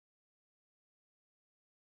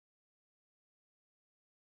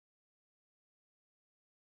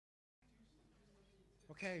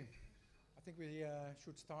Okay, I think we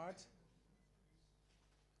should start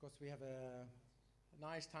because we have a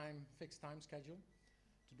nice fixed time schedule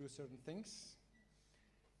to do certain things.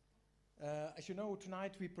 As you know,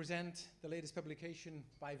 tonight we present the latest publication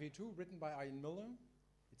by V2, written by Arjen Mulder.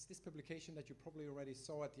 It's this publication that you probably already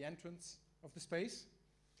saw at the entrance of the space,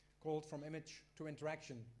 called From Image to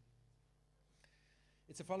Interaction.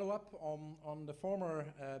 It's a follow-up on the former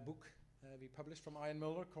book we published from Arjen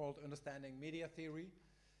Mulder called Understanding Media Theory,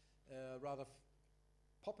 a rather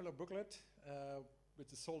popular booklet,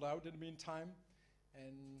 which is sold out in the meantime.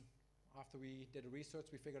 And after we did the research,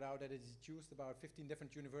 we figured out that it is used about 15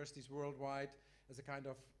 different universities worldwide as a kind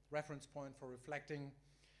of reference point for reflecting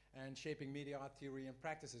and shaping media art theory and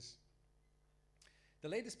practices. The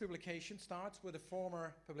latest publication starts where the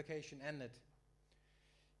former publication ended.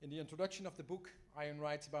 In the introduction of the book, Arjen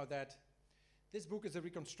writes about that. This book is a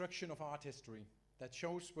reconstruction of art history that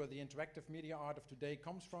shows where the interactive media art of today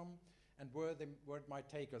comes from and where it might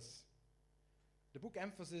take us. The book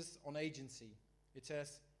emphasizes on agency. It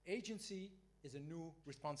says, agency is a new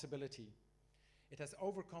responsibility. It has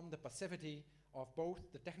overcome the passivity of both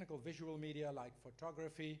the technical visual media like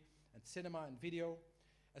photography and cinema and video,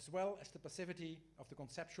 as well as the passivity of the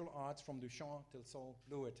conceptual arts from Duchamp till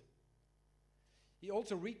Saul-Lewitt. He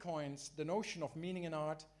also recoins the notion of meaning in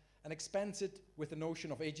art and expands it with the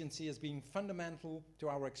notion of agency as being fundamental to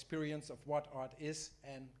our experience of what art is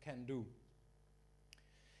and can do.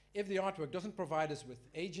 If the artwork doesn't provide us with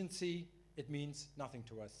agency, it means nothing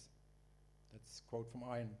to us. That's a quote from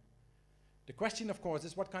Arjen. The question, of course,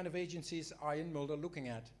 is what kind of agency is Arjen Mulder looking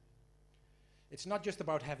at? It's not just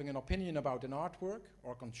about having an opinion about an artwork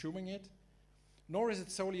or consuming it, nor is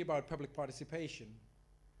it solely about public participation.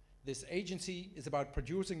 This agency is about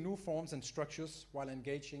producing new forms and structures while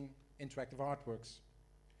engaging interactive artworks.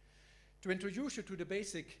 To introduce you to the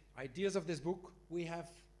basic ideas of this book, we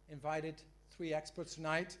have invited 3 experts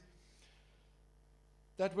tonight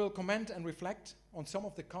that will comment and reflect on some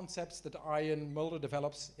of the concepts that Arjen Mulder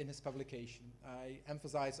develops in his publication. I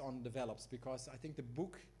emphasize on develops because I think the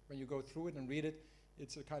book, when you go through it and read it,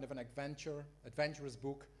 it's a kind of an adventurous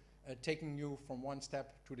book, taking you from one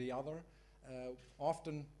step to the other.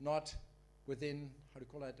 Often not within,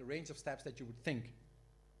 the range of steps that you would think.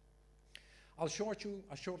 I'll shortly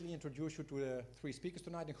introduce you to the 3 speakers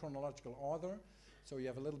tonight in chronological order, so you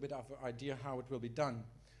have a little bit of an idea how it will be done.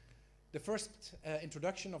 The first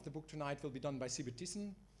introduction of the book tonight will be done by Siebe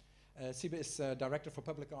Thissen. Siebe is Director for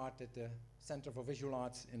Public Art at the Center for Visual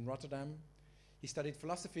Arts in Rotterdam. He studied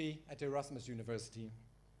philosophy at the Erasmus University.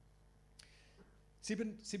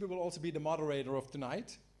 Siebe will also be the moderator of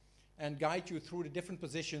tonight and guide you through the different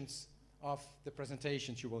positions of the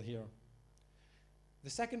presentations you will hear. The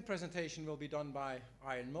second presentation will be done by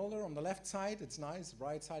Arjen Mulder on the left side. It's nice,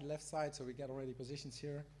 right side, left side, so we get already positions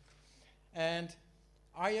here. And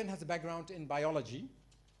Arjen has a background in biology,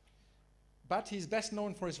 but he's best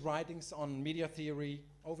known for his writings on media theory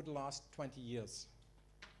over the last 20 years.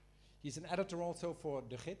 He's an editor also for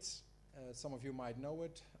De Gids. Some of you might know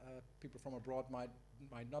it. People from abroad might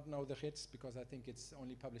not know De Gids because I think it's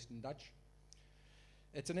only published in Dutch.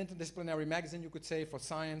 It's an interdisciplinary magazine, you could say, for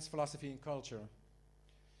science, philosophy, and culture.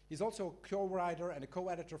 He's also a co-writer and a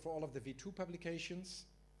co-editor for all of the V2 publications,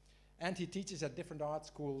 and he teaches at different art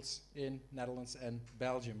schools in Netherlands and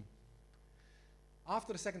Belgium.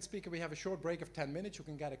 After the second speaker, we have a short break of 10 minutes. You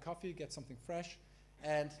can get a coffee, get something fresh,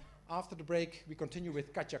 and after the break, we continue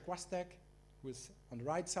with Katja Kwastek, who is on the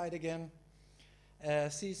right side again.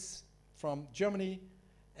 She's from Germany,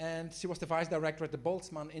 and she was the vice director at the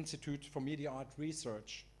Boltzmann Institute for Media Art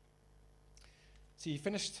Research. She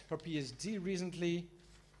finished her PhD recently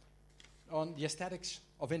on the aesthetics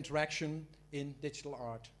of interaction in digital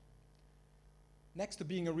art. Next to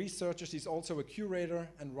being a researcher, she's also a curator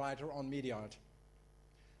and writer on media art.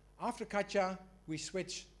 After Katja, we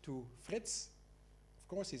switch to Frits. Of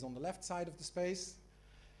course, he's on the left side of the space.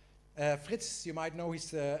 Frits, you might know,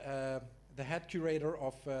 he's the head curator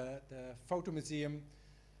of the Photo Museum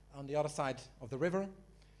on the other side of the river.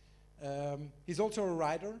 He's also a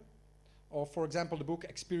writer of, for example, the book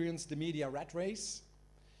Experience the Media Rat Race,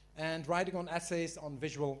 and writing on essays on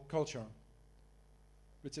visual culture,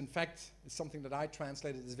 which in fact is something that I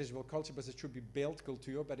translated as visual culture, but it should be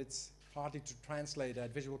beeldcultuur, but it's hardly to translate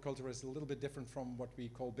that. Visual culture is a little bit different from what we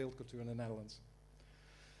call beeldcultuur in the Netherlands.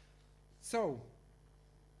 So,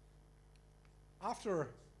 after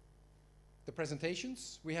the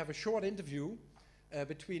presentations, we have a short interview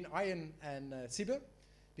between Arjen and Siebe,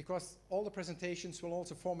 because all the presentations will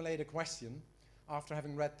also formulate a question after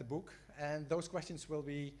having read the book, and those questions will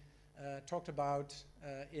be talked about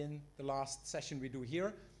in the last session we do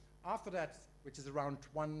here. After that, which is around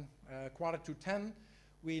 9:45,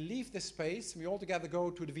 we leave this space. We all together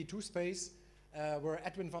go to the V2 space, where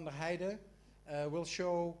Edwin van der Heijden will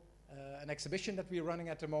show an exhibition that we're running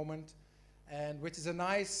at the moment, and which is a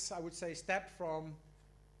nice, I would say, step from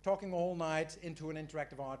talking all night into an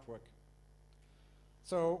interactive artwork.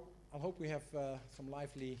 So I hope we have some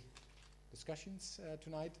lively discussions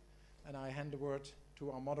tonight, and I hand the word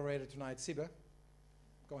to our moderator tonight, Siebe.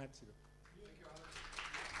 Go ahead, Siebe. Thank you, Alex.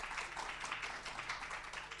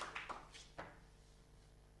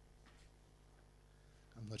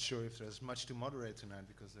 I'm not sure if there's much to moderate tonight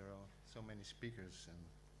because there are so many speakers, and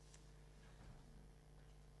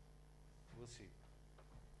we'll see.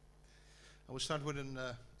 I will start with an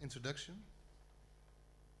introduction.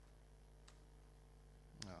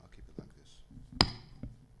 No, I'll keep it like this.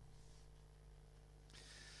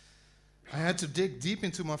 I had to dig deep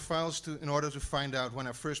into my files in order to find out when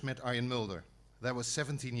I first met Arjen Mulder. That was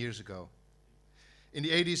 17 years ago. In the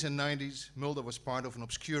 80s and 90s, Mulder was part of an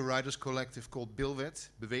obscure writers collective called Bilwet,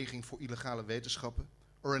 Beweging voor Illegale Wetenschappen,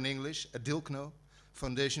 or in English, ADILKNO,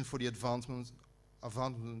 Foundation for the Advancement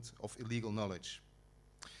of Illegal Knowledge.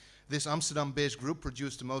 This Amsterdam-based group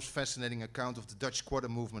produced the most fascinating account of the Dutch squatter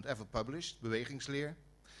movement ever published, Bewegingsleer,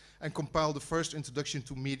 and compiled the first introduction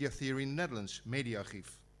to media theory in the Netherlands,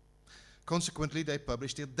 Mediaarchief. Consequently, they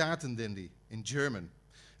published their Datendindy in German,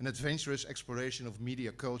 an adventurous exploration of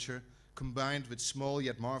media culture combined with small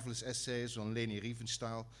yet marvelous essays on Leni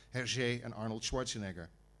Riefenstahl, Hergé, and Arnold Schwarzenegger.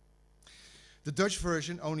 The Dutch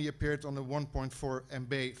version only appeared on a 1.4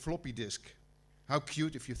 MB floppy disk. How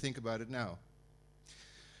cute if you think about it now.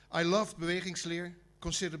 I loved Bewegingsleer,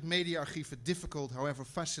 considered Mediaarchief a difficult, however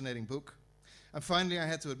fascinating book, and finally I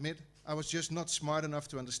had to admit I was just not smart enough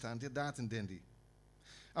to understand their Datendindy.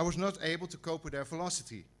 I was not able to cope with their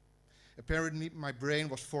velocity. Apparently my brain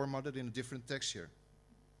was formatted in a different texture.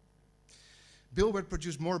 Bilwet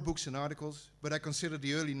produced more books and articles, but I consider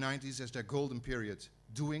the early 90s as their golden period,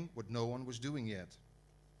 doing what no one was doing yet.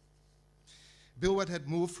 Bilwet had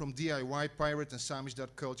moved from DIY pirate and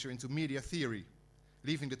Samizdat culture into media theory,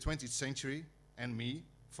 leaving the 20th century, and me,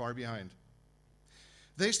 far behind.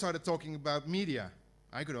 They started talking about media.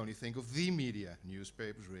 I could only think of the media,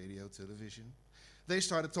 newspapers, radio, television. They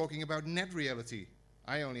started talking about net reality.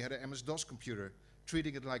 I only had an MS-DOS computer,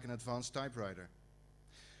 treating it like an advanced typewriter.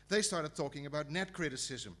 They started talking about net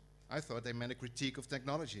criticism. I thought they meant a critique of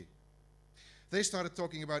technology. They started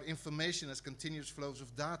talking about information as continuous flows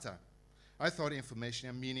of data. I thought information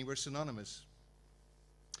and meaning were synonymous.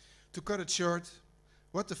 To cut it short,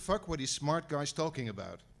 what the fuck were these smart guys talking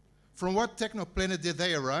about? From what techno-planet did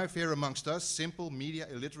they arrive here amongst us, simple, media,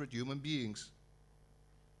 illiterate human beings?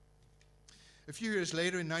 A few years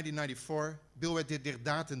later, in 1994, Bilwet did their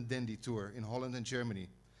Datendindy tour in Holland and Germany,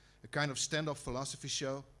 a kind of stand-up philosophy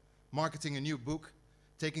show, marketing a new book,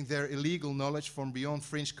 taking their illegal knowledge from beyond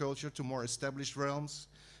fringe culture to more established realms,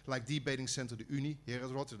 like Debating Center de Unie here at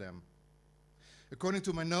Rotterdam. According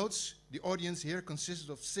to my notes, the audience here consisted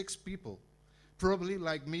of 6 people, probably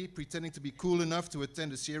like me, pretending to be cool enough to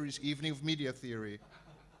attend a serious evening of media theory.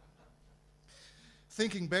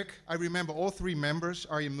 Thinking back, I remember all 3 members,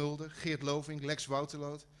 Arjen Mulder, Geert Loving, Lex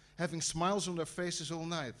Wouterloot, having smiles on their faces all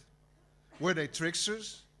night. Were they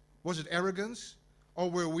tricksters? Was it arrogance? Or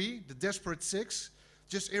were we, the desperate 6,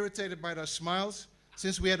 just irritated by their smiles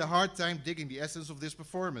since we had a hard time digging the essence of this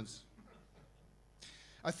performance?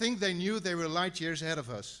 I think they knew they were light years ahead of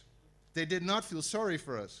us. They did not feel sorry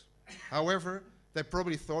for us. However, they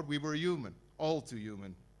probably thought we were human, all too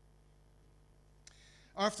human.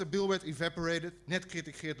 After Bilwet evaporated,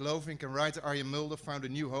 net-critic Geert Lovink and writer Arjen Mulder found a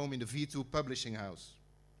new home in the V2 publishing house.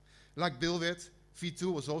 Like Bilwet,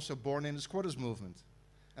 V2 was also born in the squatters movement.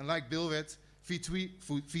 And like Bilwet,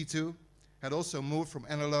 V2 had also moved from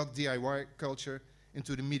analog DIY culture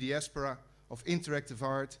into the mediaspora of interactive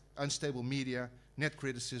art, unstable media, net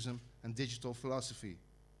criticism, and digital philosophy.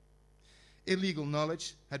 Illegal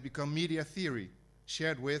knowledge had become media theory,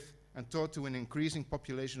 shared with and taught to an increasing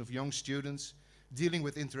population of young students dealing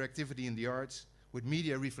with interactivity in the arts, with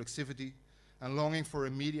media reflexivity, and longing for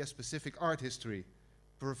a media-specific art history,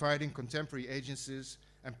 providing contemporary agencies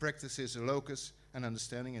and practices a locus and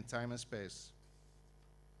understanding in time and space.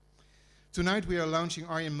 Tonight we are launching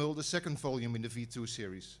Arjen Mulder's 2nd volume in the V2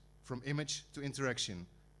 series, From Image to Interaction,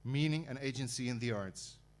 Meaning and Agency in the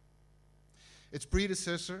Arts. Its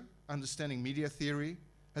predecessor, Understanding Media Theory,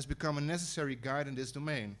 has become a necessary guide in this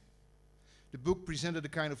domain. The book presented a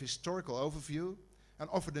kind of historical overview and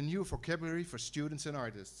offered a new vocabulary for students and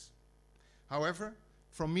artists. However,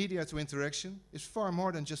 From Media to Interaction is far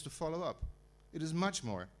more than just a follow-up. It is much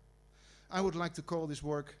more. I would like to call this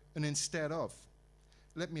work an instead of.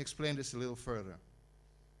 Let me explain this a little further.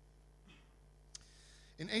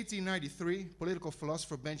 In 1893, political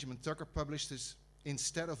philosopher Benjamin Tucker published his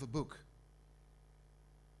Instead of a Book.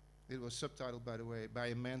 It was subtitled, by the way, by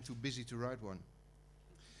a man too busy to write one.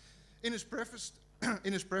 In his preface,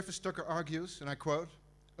 Tucker argues, and I quote,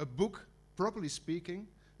 "A book, properly speaking,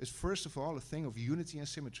 is first of all a thing of unity and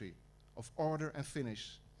symmetry, of order and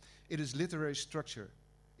finish. It is literary structure,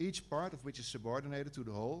 each part of which is subordinated to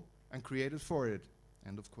the whole and created for it."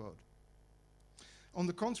 End of quote. On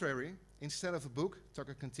the contrary, Instead of a Book,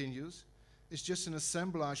 Tucker continues, is just an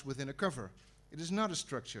assemblage within a cover. It is not a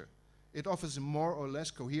structure. It offers a more or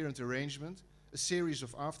less coherent arrangement, a series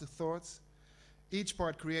of afterthoughts, each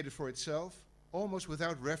part created for itself, almost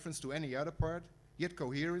without reference to any other part, yet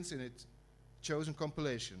coherence in its chosen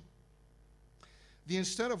compilation. The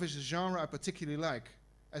Instead of is a genre I particularly like,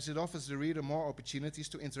 as it offers the reader more opportunities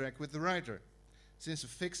to interact with the writer, since a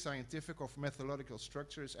fixed scientific or methodological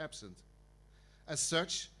structure is absent. As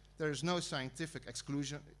such, there is no scientific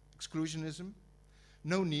exclusionism,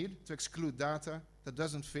 no need to exclude data that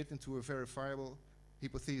doesn't fit into a verifiable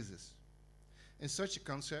hypothesis. In such a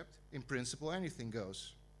concept, in principle, anything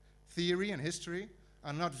goes. Theory and history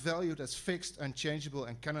are not valued as fixed, unchangeable,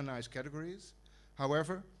 and canonized categories.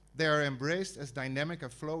 However, they are embraced as dynamic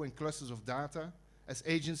and flowing clusters of data, as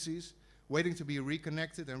agencies waiting to be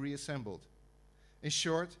reconnected and reassembled. In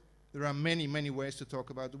short, there are many, many ways to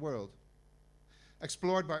talk about the world.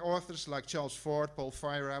 Explored by authors like Charles Ford, Paul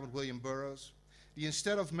Feyerabend, and William Burroughs, the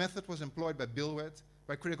Instead of method was employed by Bill Wett,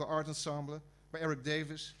 by Critical Art Ensemble, by Eric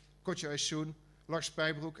Davis, Katja Kwastek, Lars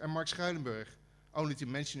Spijbroek, and Mark Schuilenberg, only to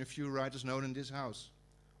mention a few writers known in this house,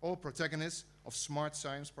 all protagonists of smart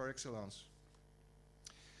science par excellence.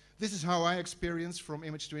 This is how I experience From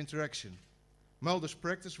Image to Interaction. Mulder's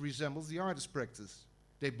practice resembles the artist's practice.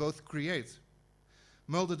 They both create.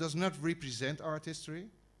 Mulder does not represent art history.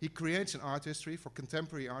 He creates an art history for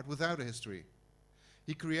contemporary art without a history.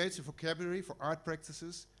 He creates a vocabulary for art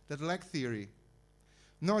practices that lack theory.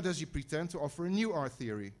 Nor does he pretend to offer a new art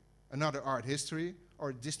theory, another art history, or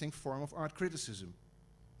a distinct form of art criticism.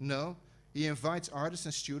 No, he invites artists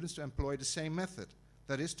and students to employ the same method,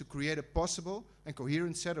 that is, to create a possible and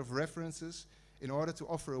coherent set of references in order to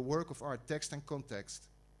offer a work of art text and context.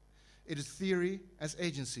 It is theory as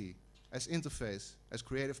agency, as interface, as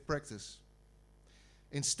creative practice.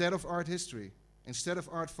 Instead of art history, instead of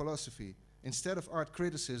art philosophy, instead of art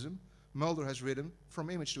criticism, Mulder has written From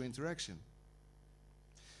Image to Interaction.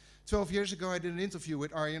 12 years ago, I did an interview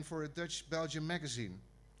with Arjen for a Dutch-Belgian magazine.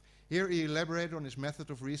 Here he elaborated on his method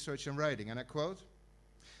of research and writing, and I quote,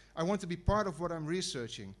 "I want to be part of what I'm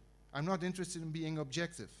researching. I'm not interested in being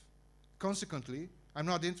objective. Consequently, I'm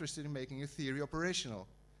not interested in making a theory operational.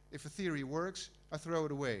 If a theory works, I throw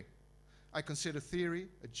it away. I consider theory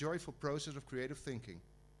a joyful process of creative thinking."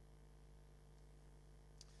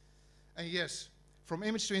 And yes, From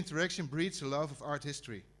Image to Interaction breeds a love of art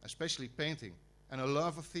history, especially painting, and a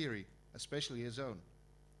love of theory, especially his own.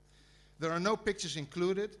 There are no pictures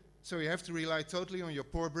included, so you have to rely totally on your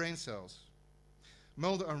poor brain cells.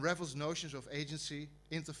 Mulder unravels notions of agency,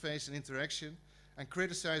 interface, and interaction, and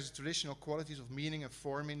criticizes traditional qualities of meaning and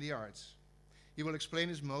form in the arts. He will explain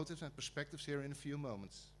his motives and perspectives here in a few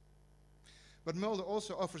moments. But Mulder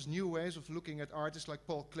also offers new ways of looking at artists like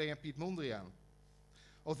Paul Klee and Piet Mondriaan.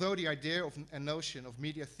 Although the idea of and notion of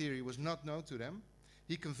media theory was not known to them,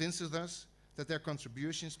 he convinces us that their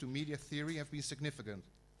contributions to media theory have been significant.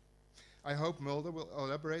 I hope Mulder will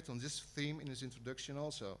elaborate on this theme in his introduction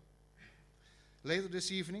also. Later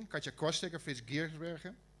this evening, Katja Kwastek and Frits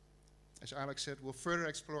Gierstberg, as Alex said, will further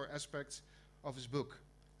explore aspects of his book,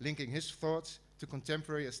 linking his thoughts to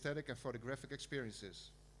contemporary aesthetic and photographic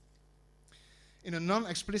experiences. In a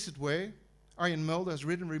non-explicit way, Arjen Mulder has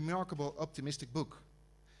written a remarkable optimistic book.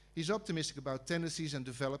 He's optimistic about tendencies and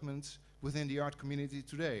developments within the art community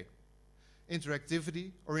today.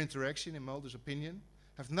 Interactivity or interaction, in Mulder's opinion,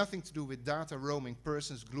 have nothing to do with data roaming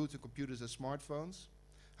persons glued to computers and smartphones.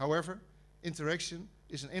 However, interaction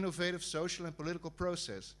is an innovative social and political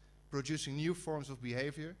process, producing new forms of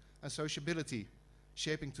behavior and sociability,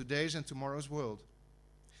 shaping today's and tomorrow's world.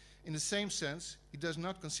 In the same sense, he does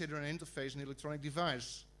not consider an interface an electronic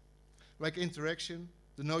device. Like interaction,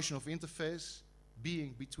 the notion of interface,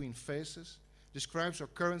 being between faces, describes our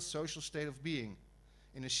current social state of being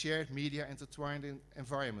in a shared media intertwined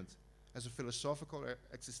environment as a philosophical or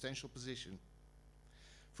existential position.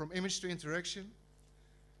 From image to interaction,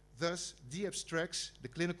 thus de-abstracts the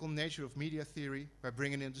clinical nature of media theory by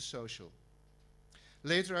bringing in the social.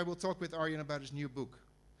 Later I will talk with Arjen about his new book,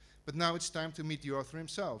 but now it's time to meet the author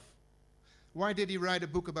himself. Why did he write a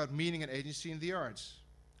book about meaning and agency in the arts?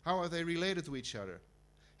 How are they related to each other?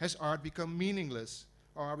 Has art become meaningless,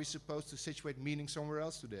 or are we supposed to situate meaning somewhere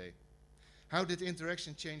else today? How did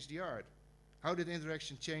interaction change the art? How did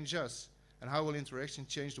interaction change us? And how will interaction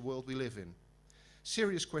change the world we live in?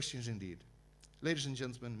 Serious questions indeed. Ladies and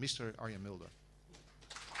gentlemen, Mr. Arjen Mulder.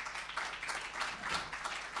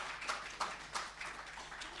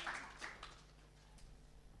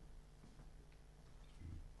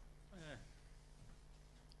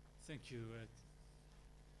 Thank you.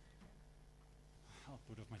 I'll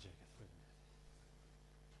put off my jacket. Wait a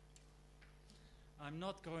minute. I'm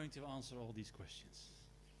not going to answer all these questions.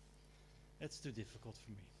 It's too difficult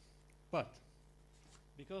for me. But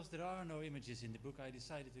because there are no images in the book, I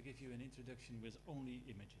decided to give you an introduction with only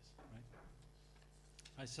images.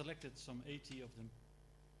 Right? I selected some 80 of them.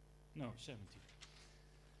 No, 70.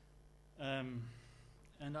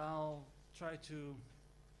 And I'll try to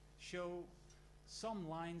show some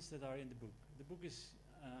lines that are in the book. The book is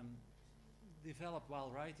developed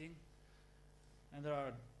while writing, and there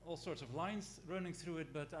are all sorts of lines running through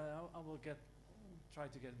it, but I will try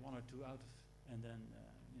to get one or two out of, and then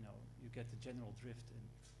you get the general drift.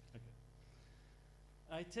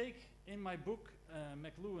 I take in my book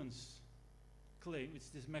McLuhan's claim. It's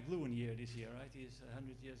this McLuhan year this year, right? He's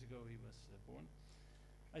 100 years ago he was born.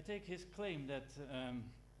 I take his claim that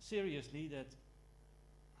seriously, that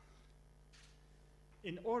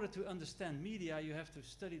in order to understand media, you have to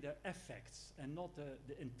study their effects and not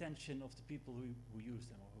the intention of the people who use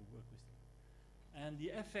them or who work with them. And the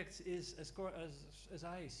effects is, as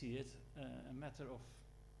I see it, a matter of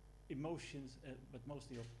emotions, but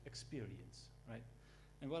mostly of experience, right?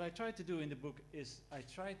 And what I try to do in the book is I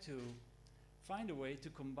try to find a way to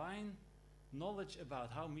combine knowledge about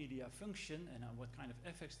how media function and what kind of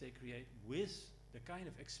effects they create with the kind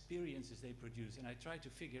of experiences they produce, and I try to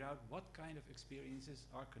figure out what kind of experiences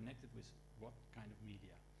are connected with what kind of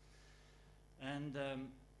media. And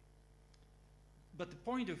but the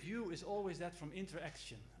point of view is always that from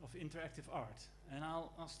interaction, of interactive art. And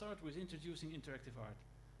I'll start with introducing interactive art.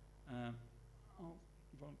 I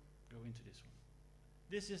won't go into this one.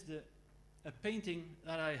 This is a painting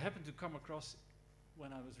that I happened to come across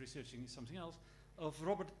when I was researching something else, of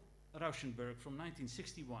Robert Rauschenberg from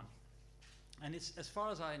 1961. And it's, as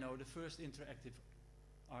far as I know, the first interactive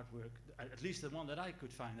artwork, at least the one that I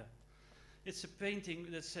could find. It's a painting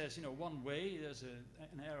that says, one way, there's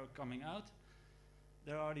an arrow coming out.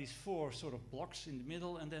 There are these four sort of blocks in the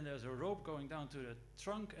middle, and then there's a rope going down to the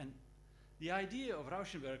trunk. And the idea of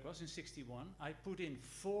Rauschenberg was, in 61, I put in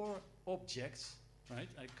 4 objects, right?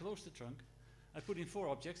 I closed the trunk. I put in 4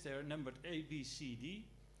 objects. They're numbered A, B, C, D.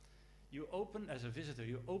 You open, as a visitor,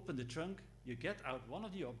 you open the trunk, you get out one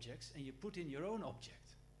of the objects, and you put in your own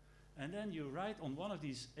object. And then you write on one of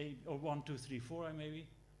these, or 1, 2, 3, 4, maybe,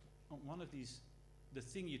 on one of these, the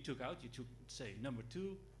thing you took out, you took, say, number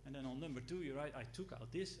 2, and then on number 2 you write, I took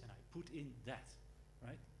out this, and I put in that,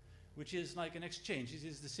 right? Which is like an exchange. This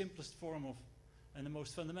is the simplest form of, and the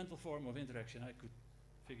most fundamental form of interaction I could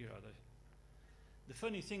figure out. The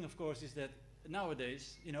funny thing, of course, is that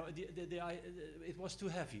nowadays, it was too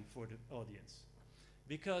heavy for the audience.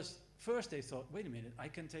 Because first they thought, wait a minute, I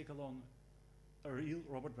can take along a real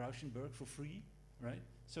Robert Rauschenberg for free, right?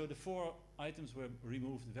 So the 4 items were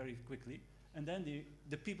removed very quickly. And then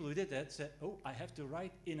the people who did that said, oh, I have to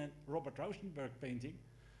write in a Robert Rauschenberg painting.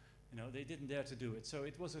 They didn't dare to do it. So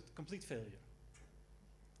it was a complete failure,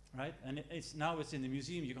 right? And now it's in the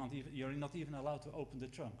museum. You're not even allowed to open the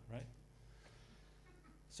trunk, right?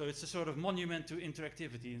 So it's a sort of monument to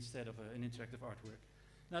interactivity instead of an interactive artwork.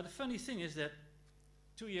 Now the funny thing is that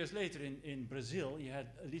 2 years later in Brazil, you had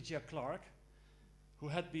Lydia Clark, who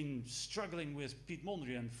had been struggling with Piet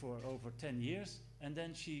Mondrian for over 10 years, and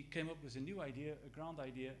then she came up with a new idea, a grand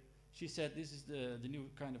idea. She said, this is the new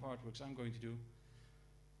kind of artworks I'm going to do,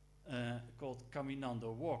 called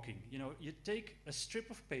caminando, walking. You take a strip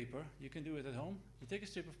of paper, you can do it at home, you take a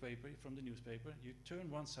strip of paper from the newspaper, you turn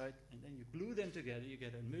one side, and then you glue them together, you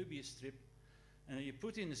get a Möbius strip, and then you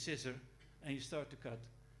put in a scissor, and you start to cut.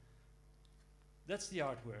 That's the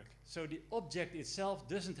artwork. So the object itself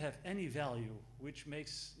doesn't have any value, which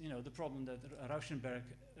makes the problem that Rauschenberg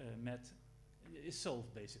met is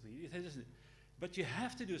solved, basically. It doesn't. But you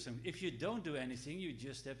have to do something. If you don't do anything, you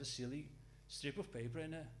just have a silly strip of paper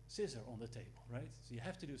and a scissor on the table, right? So you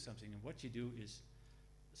have to do something, and what you do is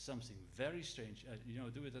something very strange.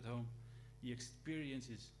 Do it at home. The experience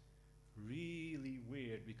is really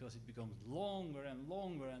weird because it becomes longer and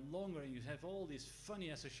longer and longer, and you have all these funny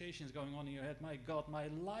associations going on in your head. My God, my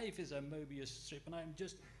life is a Möbius strip, and I'm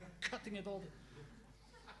just cutting it all.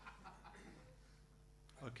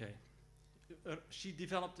 Okay. She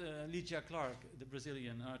developed, Lydia Clark, the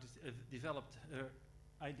Brazilian artist, developed her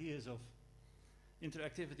ideas of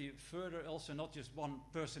interactivity further, also not just one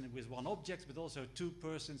person with one object, but also two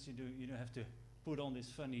persons. You have to put on these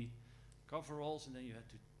funny coveralls, and then you have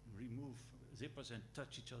to remove zippers and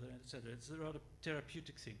touch each other, etc. It's a rather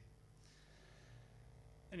therapeutic thing.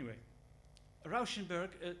 Anyway, Rauschenberg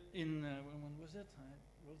when was that?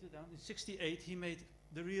 I wrote it down. In '68, he made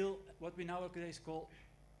the real, what we nowadays call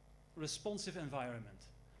responsive environment,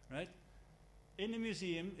 right? In a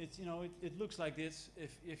museum, it looks like this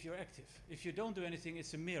if you're active. If you don't do anything,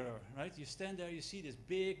 it's a mirror, right? You stand there, you see this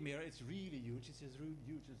big mirror. It's really huge. It's as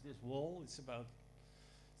huge as this wall. It's about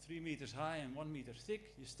 3 meters high and 1 meter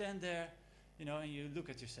thick. You stand there, and you look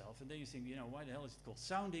at yourself, and then you think, why the hell is it called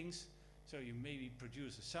soundings? So you maybe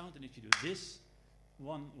produce a sound, and if you do this,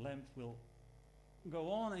 one lamp will go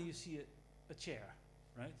on, and you see a chair,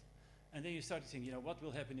 right? And then you start to think, what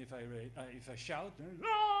will happen if I shout,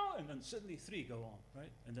 and then suddenly 3 go on,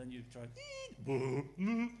 right? And then you try,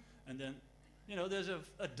 and then, there's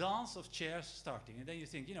a dance of chairs starting, and then you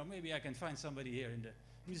think, maybe I can find somebody here in the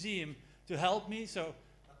museum to help me. So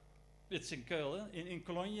it's in Köln, in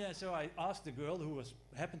Cologne. So I asked the girl who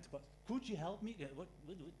happened to, could you help me? What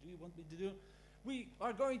do you want me to do? We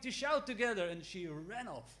are going to shout together, and she ran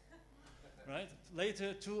off. Right?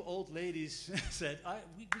 Later, 2 old ladies said,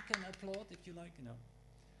 we can applaud if you like,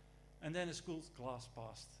 And then a school class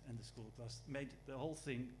passed, and the school class made the whole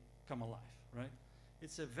thing come alive, right?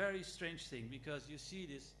 It's a very strange thing, because you see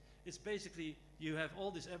this, it's basically, you have all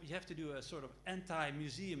this, you have to do a sort of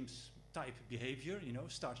anti-museums type behavior,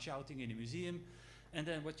 start shouting in a museum, and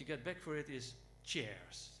then what you get back for it is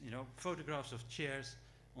chairs, photographs of chairs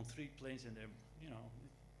on 3 planes, and they're,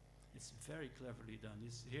 it's very cleverly done.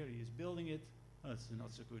 Here he is building it. Oh, it's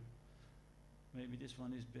not so good. Maybe this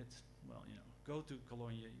one is a bit, go to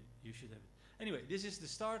Cologne, you should have it. Anyway, this is the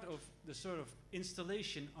start of the sort of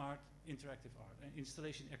installation art, interactive art,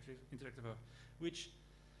 installation interactive art, which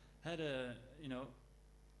had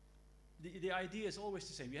the idea is always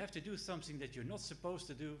the same. You have to do something that you're not supposed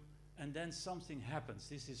to do, and then something happens.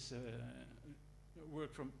 This is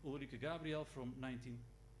work from Ulrike Gabriel from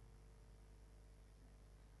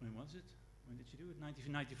when was it? When did she do it?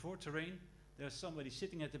 1994, terrain. There's somebody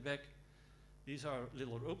sitting at the back. These are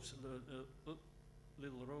little ropes,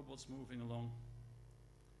 little robots moving along.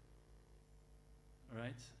 All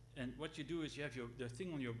right? And what you do is you have the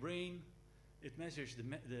thing on your brain. It measures the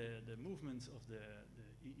movement of the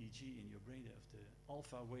EEG in your brain, of the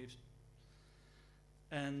alpha waves.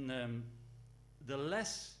 And the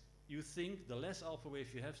less you think, the less alpha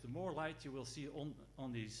wave you have, the more light you will see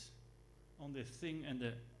on this thing, and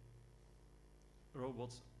the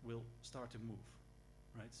robots will start to move,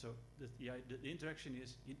 right? So the interaction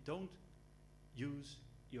is, you don't use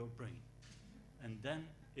your brain, and then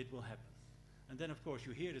it will happen. And then of course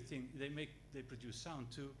you hear the thing, they produce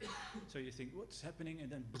sound too, so you think, what's happening?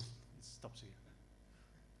 And then it stops again.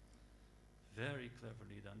 Very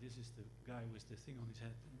cleverly done. This is the guy with the thing on his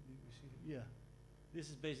head. You see it? Yeah. This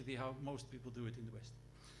is basically how most people do it in the West.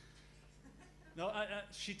 No,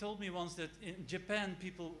 she told me once that in Japan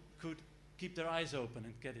people could keep their eyes open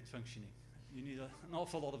and get it functioning. You need an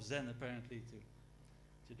awful lot of Zen apparently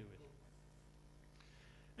to do it.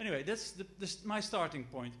 Anyway, that's my starting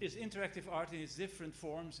point, is interactive art in its different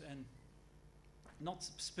forms, and not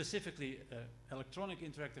specifically electronic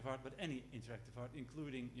interactive art, but any interactive art,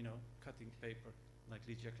 including cutting paper, like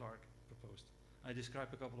Lydia Clark proposed. I describe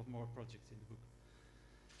a couple of more projects in the book.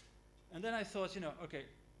 And then I thought, okay,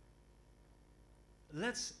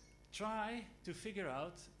 let's try to figure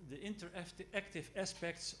out the interactive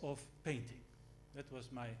aspects of painting. That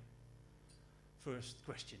was my first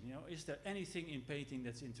question. Is there anything in painting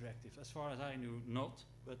that's interactive? As far as I knew, not.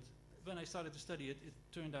 But when I started to study it, it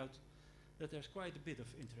turned out that there's quite a bit of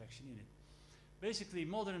interaction in it. Basically,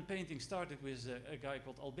 modern painting started with a guy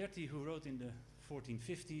called Alberti, who wrote in the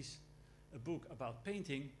 1450s a book about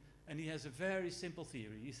painting, and he has a very simple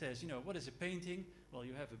theory. He says, what is a painting? Well,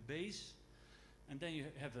 you have a base, and then you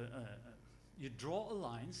have you draw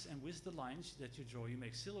lines, and with the lines that you draw, you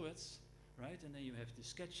make silhouettes, right? And then you have the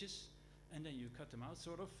sketches, and then you cut them out,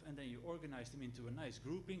 sort of, and then you organize them into a nice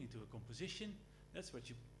grouping, into a composition. That's what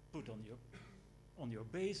you put on your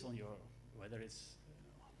base, whether it's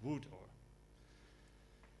wood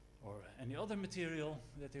or any other material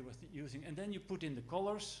that they were using, and then you put in the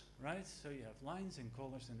colors, right? So you have lines and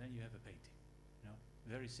colors, and then you have a painting.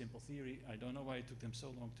 Very simple theory. I don't know why it took them so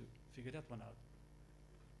long to figure that one out.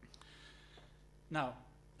 Now,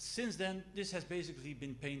 since then, this has basically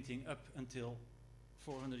been painting up until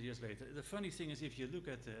 400 years later. The funny thing is, if you look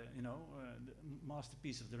at the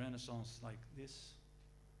masterpiece of the Renaissance like this,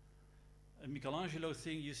 Michelangelo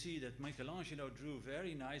thing, you see that Michelangelo drew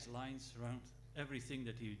very nice lines around everything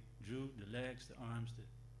that he drew, the legs, the arms, the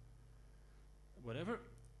whatever,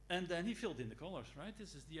 and then he filled in the colors, right?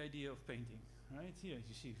 This is the idea of painting, right? Here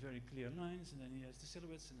you see very clear lines, and then he has the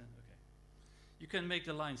silhouettes, and then, okay. You can make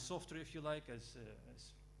the lines softer if you like, as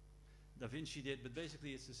Da Vinci did, but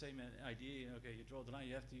basically it's the same idea. Okay, you draw the line,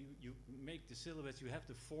 you make the silhouettes, you have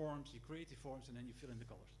the forms, you create the forms, and then you fill in the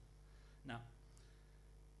colors. Now,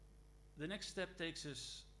 the next step takes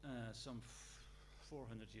us some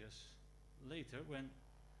 400 years later, when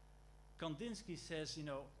Kandinsky says, you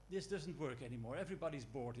know, this doesn't work anymore. Everybody's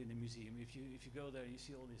bored in the museum. If you go there, you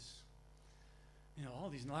see all this, you know, all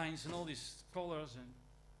these lines and all these colors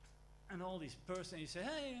and all these persons. You say,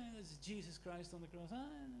 hey, that's Jesus Christ on the cross. Ah,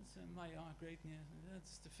 that's my great. Yeah,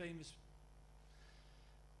 that's the famous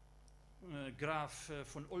Graf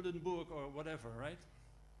von Oldenburg or whatever, right?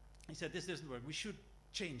 He said this doesn't work. We should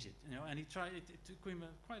change it, you know. And he tried. It took him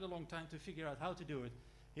quite a long time to figure out how to do it.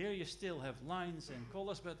 Here you still have lines and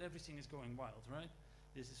colors, but everything is going wild, right?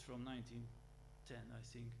 This is from 1910, I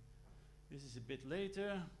think. This is a bit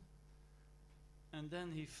later. And then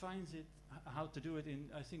he finds it, how to do it in,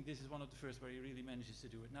 I think this is one of the first where he really manages to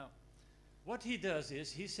do it. Now, what he does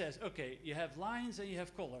is, he says, okay, you have lines and you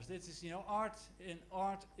have colors. This is, you know, art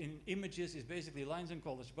in images is basically lines and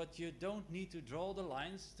colors, but you don't need to draw the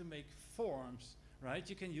lines to make forms, right?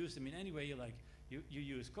 You can use them in any way you like. You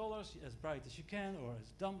use colors as bright as you can, or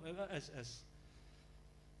as dumb,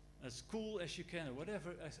 as cool as you can, or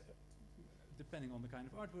whatever, depending on the kind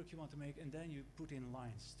of artwork you want to make, and then you put in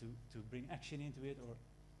lines to bring action into it, or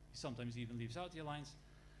sometimes even leaves out your lines.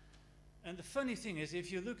 And the funny thing is,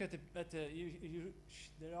 if you look at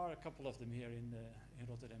there are a couple of them here in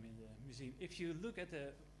Rotterdam in the museum. If you look at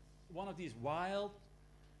one of these wild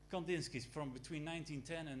Kandinskys from between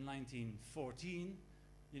 1910 and 1914,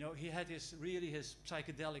 you know, he had his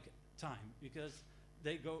psychedelic time, because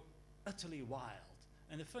they go utterly wild.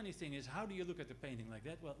 And the funny thing is, how do you look at the painting like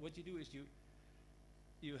that? Well, what you do is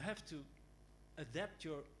you have to adapt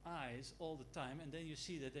your eyes all the time, and then you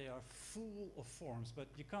see that they are full of forms. But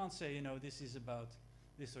you can't say, you know, this is about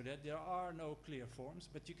this or that. There are no clear forms,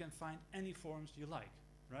 but you can find any forms you like,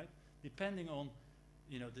 right? Depending on,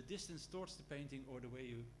 you know, the distance towards the painting or the way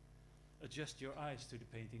you adjust your eyes to the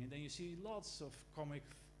painting. And then you see lots of comic,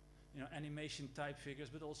 you know, animation type figures,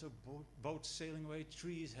 but also boats sailing away,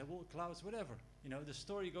 trees, clouds, whatever. You know, the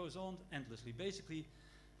story goes on endlessly. Basically,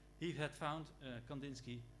 he had found,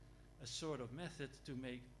 Kandinsky, a sort of method to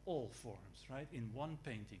make all forms, right, in one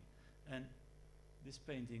painting. And this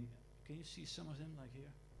painting, can you see some of them, like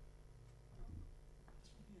here?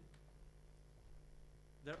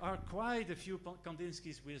 There are quite a few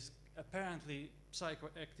Kandinskys with apparently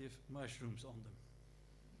psychoactive mushrooms on them.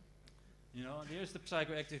 You know, there's the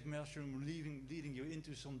psychoactive mushroom leading you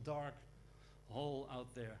into some dark hole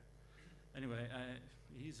out there. Anyway,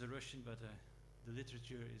 he's a Russian, but the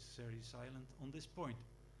literature is very silent on this point,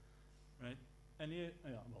 right? And here,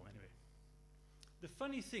 yeah, well, anyway. The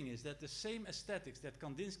funny thing is that the same aesthetics that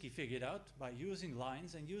Kandinsky figured out by using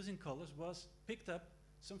lines and using colors was picked up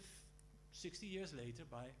some 60 years later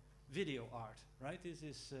by video art, right? This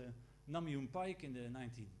is Namjoon Paik in the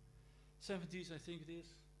 1970s, I think it is.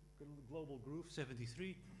 Global Groove,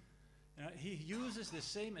 73. He uses the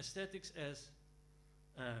same aesthetics as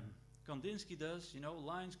Kandinsky does, you know,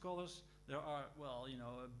 lines, colors. There are, well, you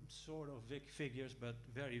know, sort of big figures, but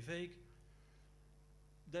very vague.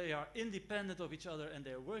 They are independent of each other, and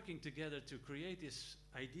they're working together to create this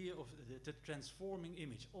idea of the transforming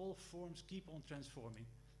image. All forms keep on transforming,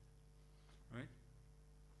 right?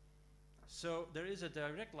 So there is a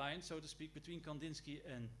direct line, so to speak, between Kandinsky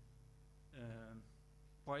and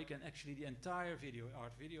Paik, and actually the entire video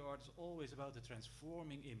art. Video art is always about the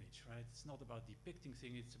transforming image, right? It's not about depicting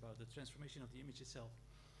things, it's about the transformation of the image itself,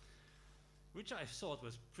 which I thought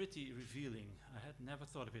was pretty revealing. I had never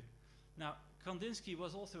thought of it. Now, Kandinsky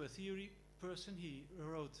was also a theory person. He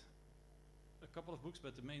wrote a couple of books,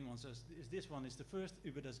 but the main one is this one is the first,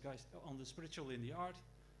 Über das Geist, on the spiritual in the art,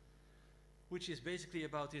 which is basically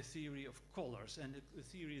about his theory of colors. And the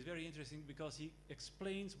theory is very interesting because he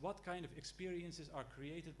explains what kind of experiences are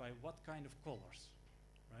created by what kind of colors,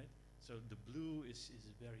 right? So the blue is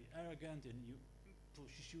very arrogant and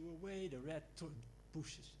pushes you away. The red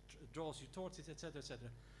draws you towards it, etc., etc.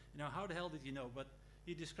 You know, how the hell did you know? But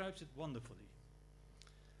he describes it wonderfully.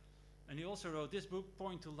 And he also wrote this book,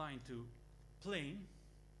 Point to Line to Plane,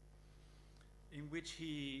 in which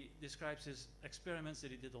he describes his experiments that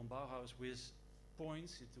he did on Bauhaus with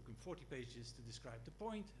points. It took him 40 pages to describe the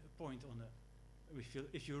point, a point on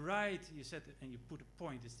if you write, you set it and you put a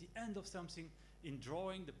point, it's the end of something. In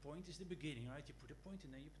drawing, the point is the beginning, right? You put a point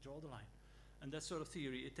and then you draw the line. And that sort of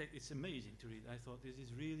theory, it's amazing to read. I thought this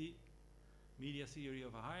is really media theory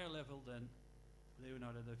of a higher level than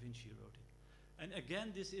Leonardo da Vinci wrote it. And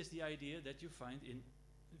again, this is the idea that you find in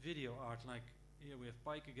video art, like here we have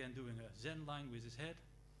Pike again doing a Zen line with his head.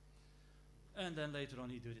 And then later on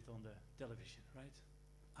he did it on the television, right?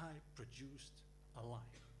 I produced a line.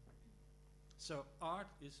 So art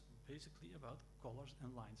is basically about colors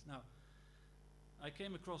and lines. Now, I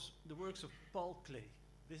came across the works of Paul Klee.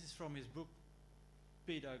 This is from his book,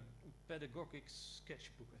 Pedagogic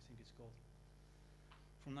Sketchbook, I think it's called,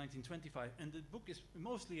 from 1925. And the book is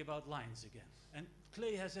mostly about lines again. And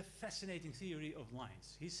Klee has a fascinating theory of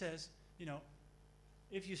lines. He says, you know,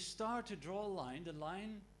 if you start to draw a line, the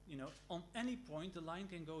line, you know, on any point, the line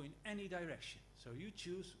can go in any direction. So you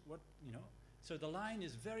choose what, you know, so the line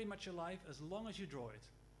is very much alive as long as you draw it,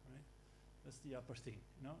 right? That's the upper thing,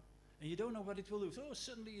 you know? And you don't know what it will do. So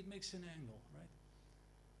suddenly it makes an angle, right?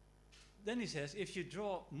 Then he says, if you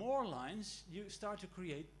draw more lines, you start to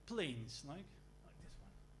create planes, like this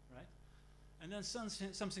one, right? And then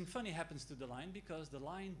something funny happens to the line because the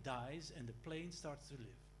line dies and the plane starts to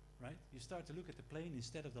live, right? You start to look at the plane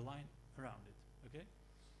instead of the line around it, okay?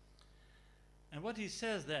 And what he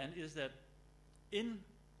says then is that in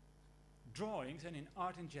drawings and in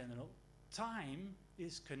art in general, time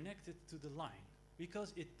is connected to the line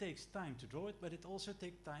because it takes time to draw it, but it also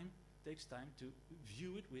takes time to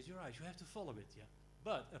view it with your eyes. You have to follow it, yeah.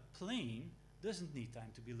 But a plane doesn't need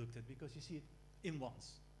time to be looked at because you see it in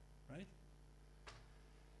once, right?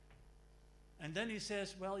 And then he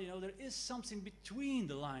says, well, you know, there is something between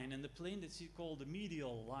the line and the plane that he called the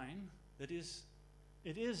medial line. That is,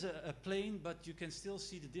 it is a plane, but you can still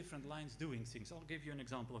see the different lines doing things. I'll give you an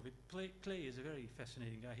example of it. Klee is a very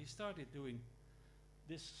fascinating guy. He started doing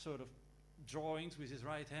this sort of drawings with his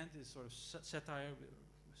right hand, this sort of satire,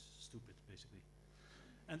 stupid basically.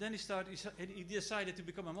 And then he decided to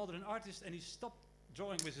become a modern artist, and he stopped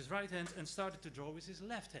drawing with his right hand and started to draw with his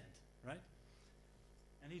left hand, right?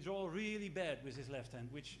 And he drew really bad with his left hand,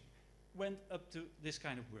 which went up to this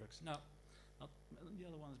kind of works. Now, the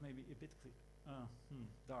other one is maybe a bit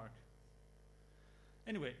dark.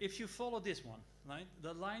 Anyway, if you follow this one, right,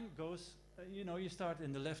 the line goes, you know, you start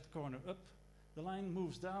in the left corner up, the line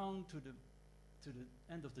moves down to the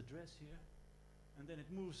end of the dress here, and then it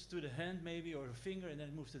moves to the hand maybe, or a finger, and then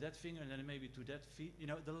it moves to that finger, and then maybe to that feet. You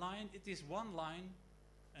know, the line, it is one line,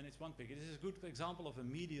 and it's one picture. This is a good example of a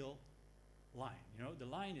medial line. You know, the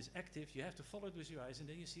line is active, you have to follow it with your eyes, and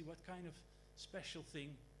then you see what kind of special thing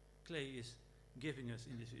Klee is giving us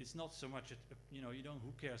in this. It's not so much, you know,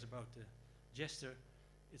 who cares about the gesture,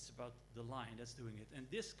 it's about the line that's doing it. And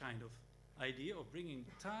this kind of idea of bringing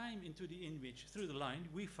time into the image through the line,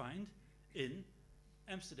 we find in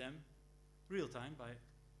Amsterdam, Real Time, by,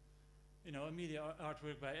 you know, a media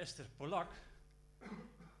artwork by Esther Polak,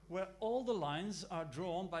 where all the lines are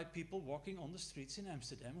drawn by people walking on the streets in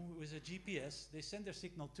Amsterdam with a GPS. They send their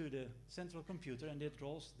signal to the central computer and it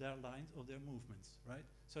draws their lines of their movements, right?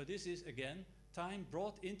 So this is, again, time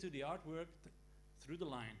brought into the artwork through the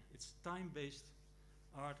line. It's time-based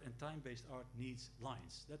art, and time-based art needs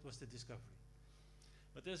lines. That was the discovery.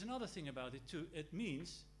 But there's another thing about it too. It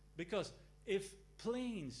means, because if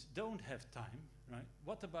planes don't have time, right,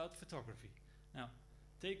 what about photography? Now,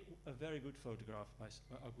 take a very good photograph by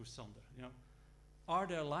August Sander. You know, are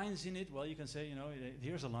there lines in it? Well, you can say, you know,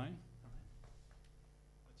 here's a line.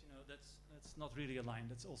 But you know, that's not really a line.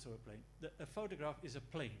 That's also a plane. A photograph is a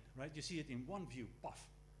plane, right? You see it in one view, puff,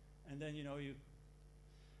 and then you know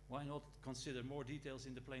why not consider more details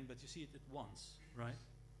in the plane? But you see it at once, right?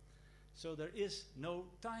 So there is no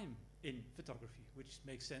time in photography, which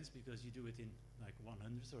makes sense because you do it in like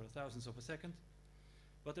 100ths or 1,000ths of a second.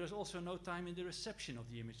 But there's also no time in the reception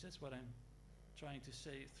of the image. That's what I'm trying to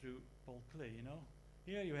say through Paul Klee, you know.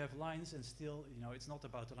 Here you have lines, and still, you know, it's not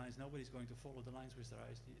about the lines. Nobody's going to follow the lines with their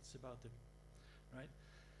eyes. It's about the, right?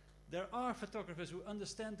 There are photographers who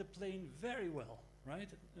understand the plane very well, right?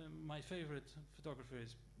 My favorite photographer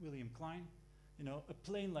is William Klein. You know, a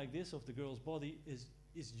plane like this of the girl's body is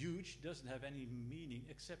huge, doesn't have any meaning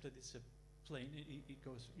except that it's a plane. It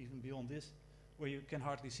goes even beyond this, where you can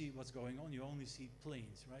hardly see what's going on. You only see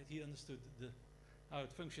planes, right? He understood how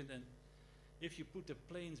it functioned, and if you put the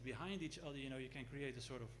planes behind each other, you know, you can create a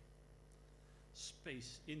sort of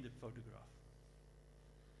space in the photograph,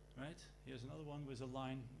 right? Here's another one with a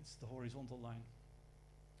line. It's the horizontal line,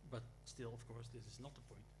 but still, of course, this is not the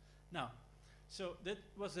point. Now, so that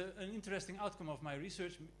was an interesting outcome of my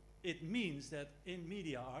research. It means that in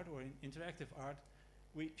media art or in interactive art,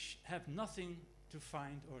 we have nothing to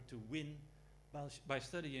find or to win by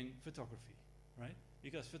studying photography, right?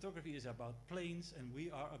 Because photography is about planes and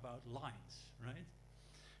we are about lines, right?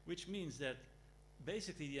 Which means that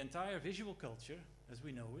basically the entire visual culture, as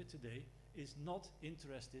we know it today, is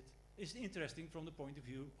interesting from the point of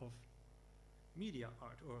view of media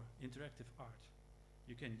art or interactive art.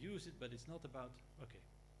 You can use it, but it's not about, okay.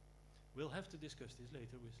 We'll have to discuss this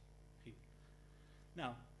later with Gier.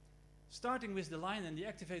 Now, starting with the line and the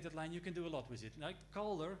activated line, you can do a lot with it. Like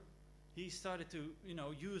Calder, he started to,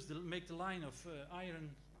 make the line of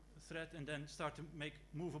iron thread and then start to make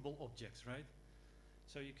movable objects, right?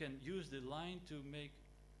 So you can use the line to make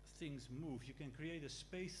things move. You can create a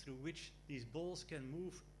space through which these balls can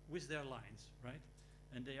move with their lines, right?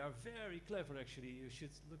 And they are very clever, actually. You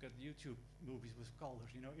should look at YouTube movies with Calder.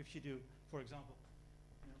 If you do, for example,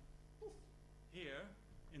 here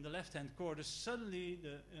in the left-hand corner, suddenly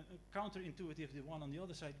the counterintuitive, the one on the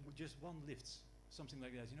other side, just one lifts, something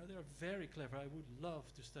like that. They are very clever. I would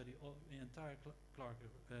love to study the entire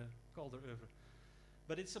Calder oeuvre.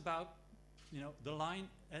 But it's about, the line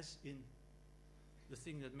as in the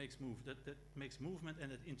thing that makes that makes movement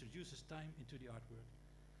and that introduces time into the artwork.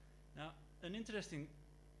 Now, an interesting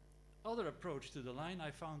other approach to the line,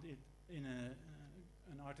 I found it in an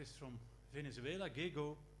artist from Venezuela,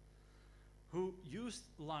 Gego, who used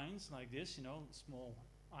lines like this, small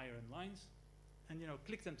iron lines, and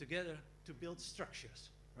clicked them together to build structures,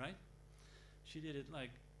 right? She did it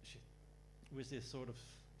like with this sort of,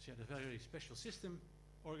 she had a very special system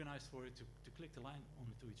organized for it to click the line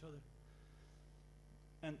onto each other.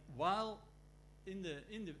 And while in the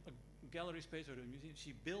gallery space or the museum,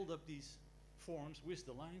 she built up these forms with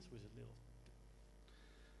the lines, with a little,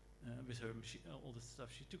 with her machine, all the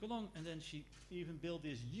stuff she took along, and then she even built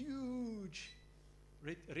this huge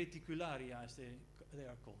reticularia, as they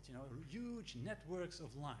are called, huge networks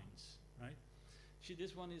of lines, right?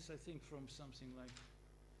 This one is, I think, from something like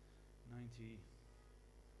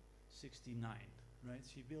 1969, right?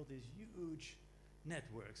 She built these huge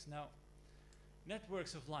networks. Now,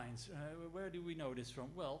 networks of lines, where do we know this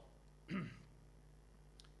from? Well,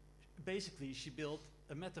 basically she built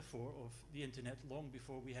a metaphor of the internet long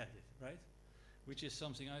before we had it, right? Which is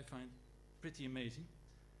something I find pretty amazing.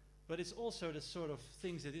 But it's also the sort of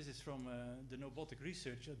things that this is from the Nobotic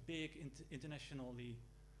Research, a big internationally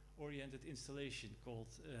oriented installation called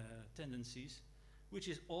Tendencies, which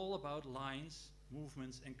is all about lines,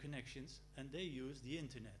 movements, and connections, and they use the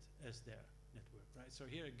internet as their network, right? So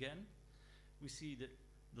here again, we see the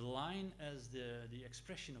line as the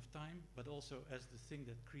expression of time, but also as the thing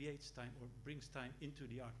that creates time or brings time into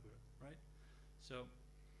the artwork, right? So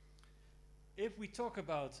if we talk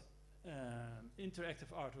about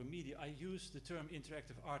interactive art or media, I use the term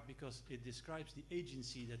interactive art because it describes the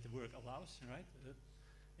agency that the work allows, right?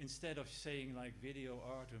 Instead of saying like video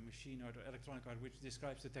art or machine art or electronic art, which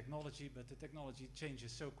describes the technology, but the technology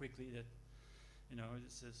changes so quickly that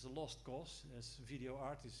it's a lost cause, as video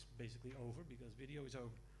art is basically over because video is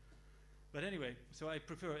over. But anyway, so I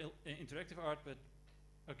prefer interactive art, but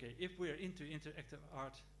okay, if we're into interactive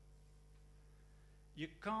art, you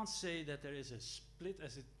can't say that there is a split,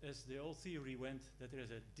 as the old theory went, that there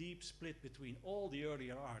is a deep split between all the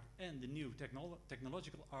earlier art and the new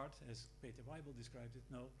technological art, as Peter Weibel described it.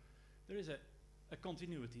 No, there is a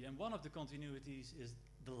continuity, and one of the continuities is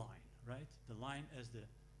the line, right? The line as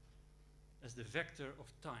the vector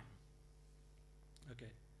of time.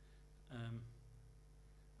 Okay.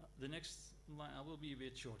 The next line, I will be a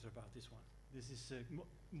bit shorter about this one. This is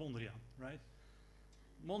Mondrian, right?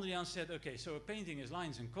 Mondrian said, okay, so a painting is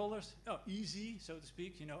lines and colors. Oh, easy, so to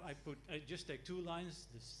speak. I just take two lines,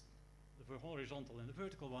 the horizontal and the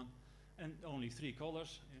vertical one, and only three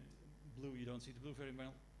colors. Blue, you don't see the blue very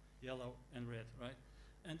well. Yellow and red, right?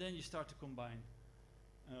 And then you start to combine.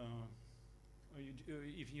 Or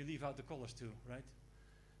if you leave out the colors too, right?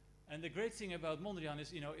 And the great thing about Mondrian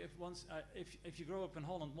is, if you grow up in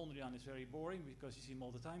Holland, Mondrian is very boring because you see him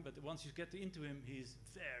all the time. But once you get into him, he's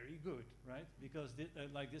very good, right? Because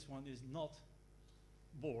like this one is not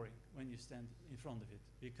boring when you stand in front of it,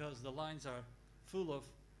 because the lines are full of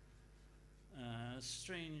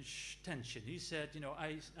strange tension. He said,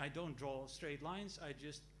 I don't draw straight lines. I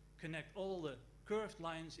just connect all the curved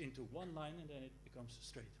lines into one line, and then it becomes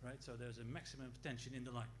straight, right? So there's a maximum of tension in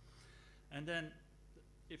the line. And then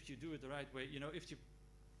if you do it the right way, if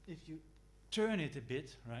you turn it a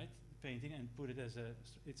bit, right, the painting, and put it as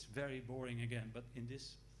it's very boring again. But in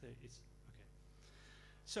this, it's okay.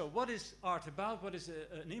 So what is art about? What is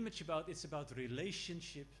an image about? It's about the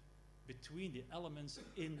relationship between the elements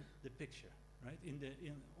in the picture, right?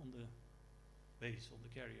 On the base, on the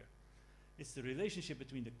carrier. It's the relationship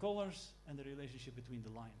between the colors and the relationship between the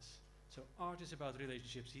lines. So art is about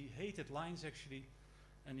relationships. He hated lines actually,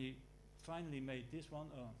 and he finally made this one,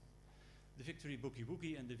 the victory boogie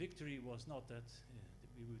woogie, and the victory was not that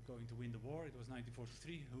we were going to win the war. It was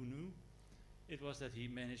 1943, who knew? It was that he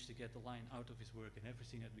managed to get the line out of his work and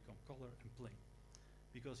everything had become color and plain,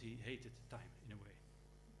 because he hated time in a way.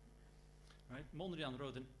 Right? Mondrian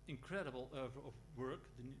wrote an incredible oeuvre of work.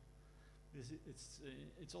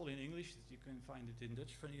 It's all in English. You can find it in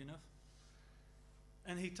Dutch, funny enough.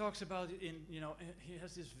 And he talks about it in, he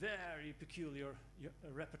has this very peculiar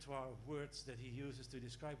repertoire of words that he uses to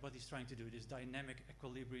describe what he's trying to do, this dynamic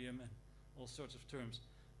equilibrium and all sorts of terms.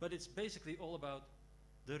 But it's basically all about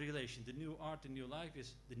the relation. The new art, the new life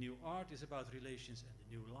is, the new art is about relations, and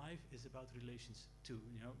the new life is about relations too.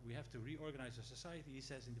 We have to reorganize our society, he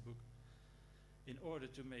says in the book, in order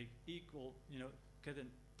to make equal, get a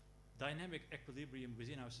dynamic equilibrium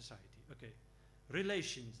within our society. Okay.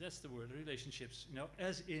 Relations, that's the word, relationships,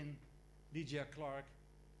 as in Lydia Clark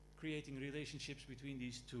creating relationships between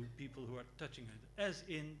these two people who are touching her. As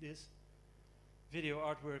in this video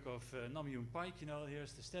artwork of Namjoon Paik,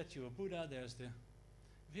 here's the statue of Buddha, there's the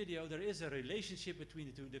video. There is a relationship between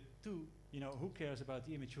the two, who cares about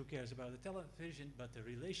the image, who cares about the television, but the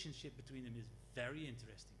relationship between them is very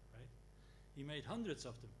interesting, right? He made hundreds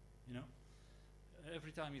of them,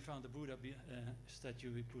 Every time he found a Buddha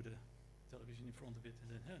statue, he put a television in front of it,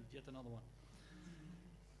 and then yet another one.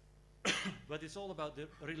 But it's all about the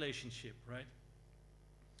relationship, right?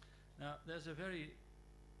 Now, there's a very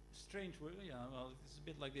strange word, it's a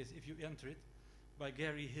bit like this, if you enter it, by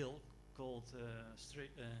Gary Hill, called,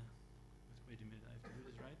 wait a minute, I have to do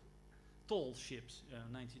this right? Tall Ships,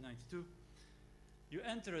 1992. You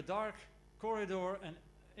enter a dark corridor, and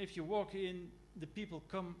if you walk in, the people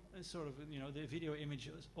come sort of, the video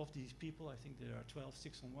images of these people. I think there are 12,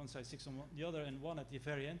 6 on one side, 6 on the other, and one at the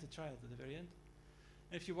very end, the child at the very end.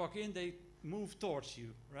 And if you walk in, they move towards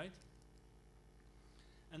you, right?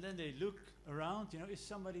 And then they look around, is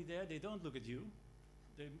somebody there? They don't look at you.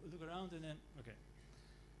 They look around and then, okay.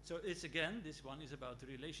 So it's again, this one is about the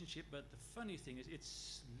relationship, but the funny thing is it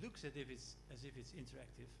looks as if it's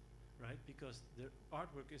interactive, right? Because the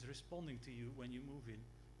artwork is responding to you when you move in.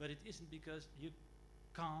 But it isn't, because you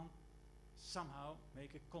can't somehow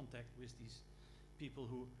make a contact with these people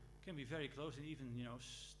who can be very close and even,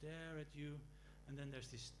 stare at you. And then there's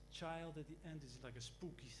this child at the end. It's like a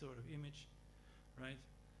spooky sort of image, right?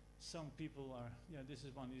 Some people are, this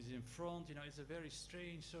is one is in front. It's a very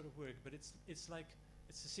strange sort of work, but it's like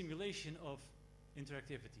it's a simulation of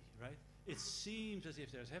interactivity, right? It seems as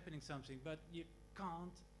if there's happening something, but you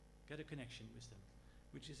can't get a connection with them,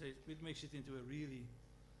 which makes it into a really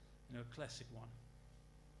classic one.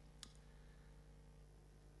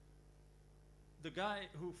 The guy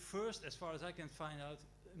who first, as far as I can find out,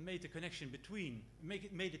 made the connection between,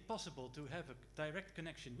 made it possible to have a direct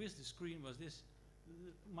connection with the screen was this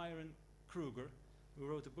Myron Kruger, who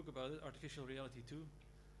wrote a book about it, Artificial Reality 2.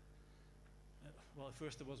 Well, at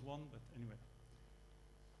first there was one, but anyway.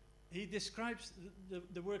 He describes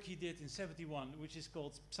the work he did in '71, which is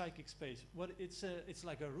called Psychic Space. It's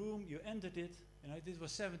like a room, you entered it, this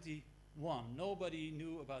was '71. Nobody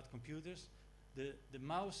knew about computers. The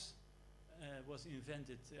mouse was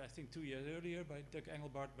invented, I think, 2 years earlier by Doug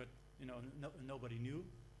Engelbart, but nobody knew.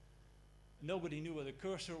 Nobody knew what a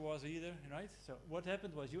cursor was either, right? So what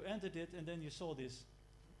happened was you entered it, and then you saw this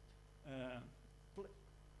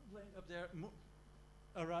plane up there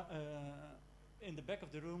in the back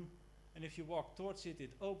of the room, and if you walked towards it, it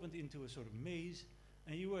opened into a sort of maze,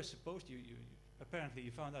 and you were supposed to, apparently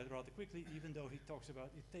you found out rather quickly, even though he talks about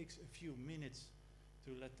it takes a few minutes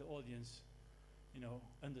to let the audience,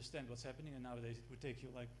 understand what's happening, and nowadays it would take you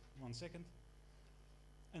like 1 second.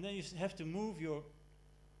 And then you have to move your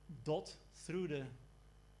dot through the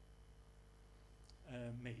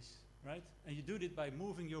maze, right? And you do it by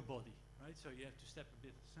moving your body, right? So you have to step a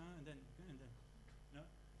bit, and then.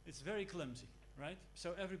 It's very clumsy, right?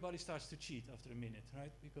 So everybody starts to cheat after a minute,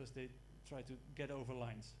 right? Because they try to get over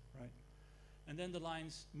lines, right? And then the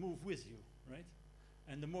lines move with you, right?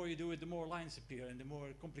 And the more you do it, the more lines appear, and the more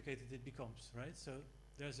complicated it becomes, right? So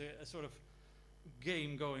there's a sort of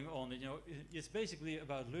game going on. It's basically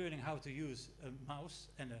about learning how to use a mouse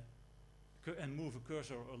and move a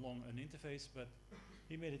cursor along an interface, but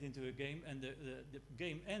he made it into a game, and the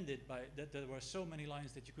game ended by that there were so many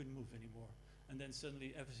lines that you couldn't move anymore. And then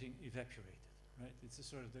suddenly everything evaporated, right? It's a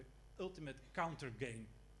sort of the ultimate counter game.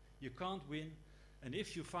 You can't win, and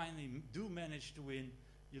if you finally do manage to win,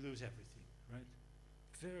 you lose everything, right?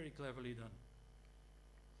 Very cleverly done.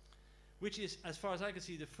 which is, as far as I can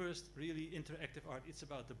see, the first really interactive art. It's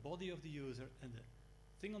about the body of the user and the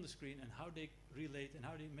thing on the screen and how they relate and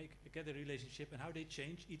how they get a relationship and how they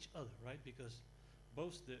change each other, right? Because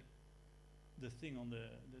both the thing on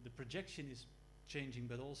the projection is changing,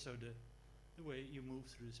 but also the way you move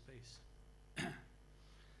through the space.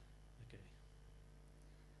 Okay.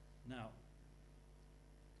 Now,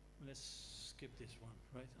 let's skip this one,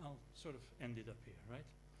 right? I'll sort of end it up here, right?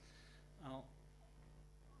 I'll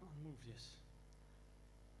move this.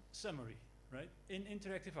 Summary, right? In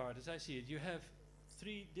interactive art, as I see it, you have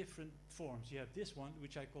 3 different forms. You have this one,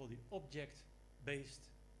 which I call the object-based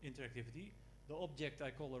interactivity. The object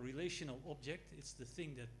I call a relational object. It's the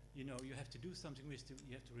thing that you have to do something with,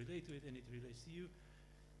 you have to relate to it, and it relates to you.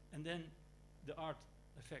 And then the art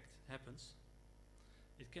effect happens.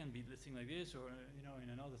 It can be the thing like this, or in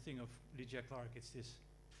another thing of Lydia Clark, it's this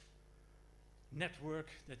network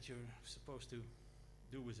that you're supposed to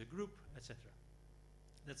do with a group, etc.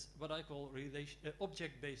 That's what I call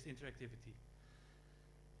object-based interactivity.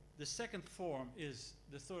 The second form is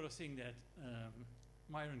the sort of thing that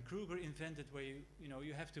Myron Kruger invented, where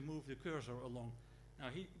you have to move the cursor along. Now,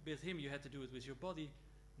 with him, you had to do it with your body.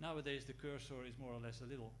 Nowadays, the cursor is more or less a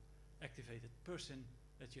little activated person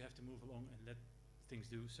that you have to move along and let things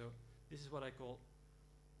do. So this is what I call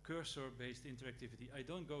cursor-based interactivity. I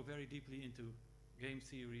don't go very deeply into game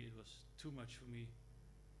theory. It was too much for me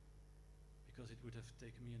because it would have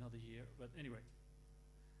taken me another year. But anyway,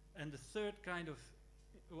 and the third kind of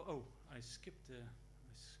I skipped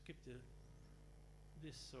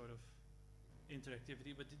this sort of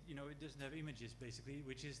interactivity, but it doesn't have images basically,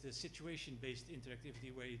 which is the situation-based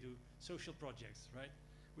interactivity where you do social projects, right?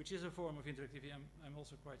 Which is a form of interactivity. I'm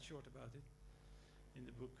also quite short about it in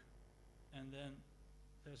the book. And then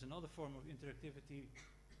there's another form of interactivity,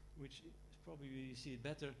 which is probably you see it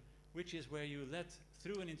better, which is where you let,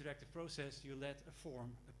 through an interactive process, you let a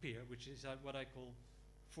form appear, which is what I call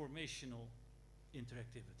formational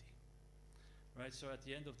interactivity, right? So at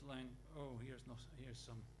the end of the line, here's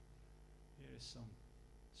some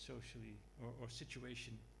socially or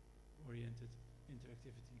situation-oriented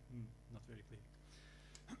interactivity. Not very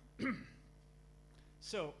clear.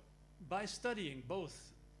 So by studying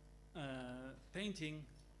both painting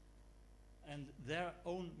and their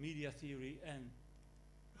own media theory and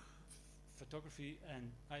photography,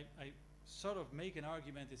 and I sort of make an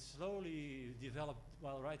argument. It slowly developed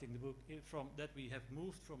while writing the book from that we have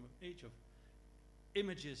moved from an age of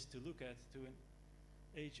images to look at to an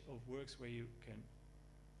age of works where you can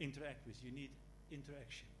interact with. You need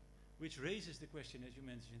interaction, which raises the question, as you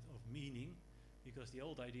mentioned, of meaning, because the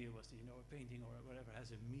old idea was that, a painting or whatever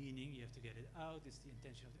has a meaning. You have to get it out. It's the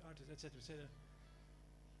intention of the artist, etc., etc.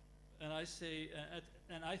 And I say,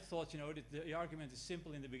 and I thought, that the argument is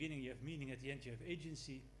simple in the beginning. You have meaning. At the end, you have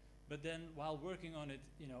agency. But then, while working on it,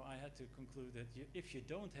 I had to conclude that if you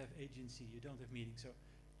don't have agency, you don't have meaning. So,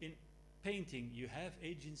 in painting, you have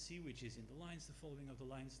agency, which is in the lines, the following of the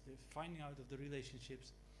lines, the finding out of the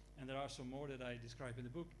relationships, and there are some more that I describe in the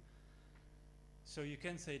book. So you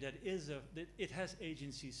can say that it has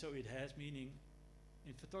agency, so it has meaning.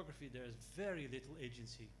 In photography, there is very little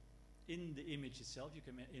agency in the image itself. You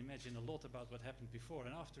can imagine a lot about what happened before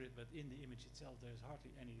and after it, but in the image itself, there's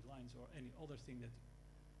hardly any lines or any other thing that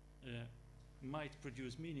might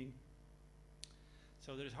produce meaning.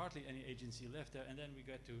 So there is hardly any agency left there, and then we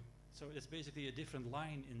get to, so it's basically a different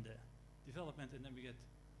line in the development, and then we get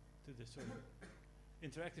to the sort of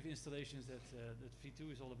interactive installations that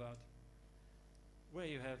V2 is all about, where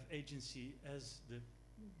you have agency as the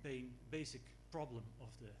basic problem of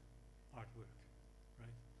the artwork,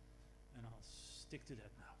 right? And I'll stick to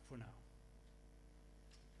that now, for now.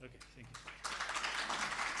 Okay, thank you.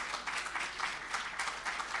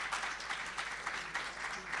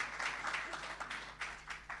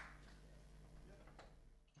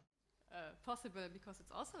 Possible, because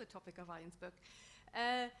it's also a topic of Arjen's book.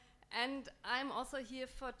 And I'm also here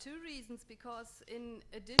for 2 reasons, because in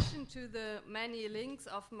addition to the many links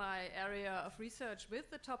of my area of research with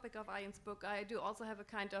the topic of Arjen's book, I do also have a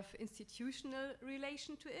kind of institutional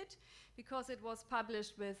relation to it, because it was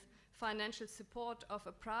published with financial support of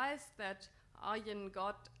a prize that Arjen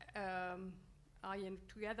got, Arjen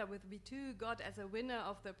together with V2 got as a winner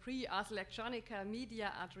of the Ars Electronica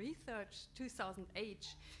Media Art Research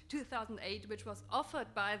 2008, which was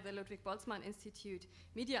offered by the Ludwig Boltzmann Institute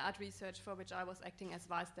Media Art Research, for which I was acting as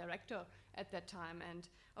vice director at that time. And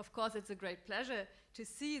of course, it's a great pleasure to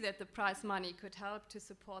see that the prize money could help to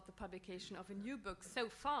support the publication of a new book so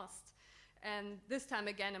fast. And this time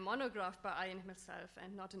again a monograph by Arjen himself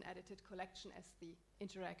and not an edited collection as the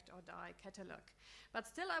Interact or Die catalogue. But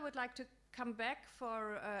still I would like to come back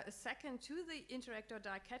for a second to the Interact or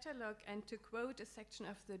Die catalogue and to quote a section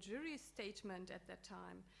of the jury's statement at that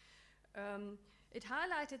time. It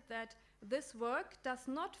highlighted that this work does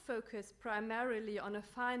not focus primarily on a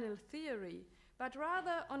final theory, but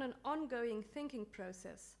rather on an ongoing thinking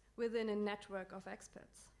process within a network of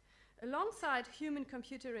experts. Alongside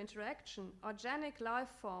human-computer interaction, organic life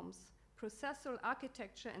forms, processual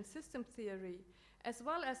architecture and system theory, as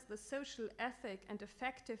well as the social ethic and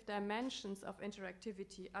affective dimensions of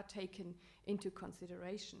interactivity are taken into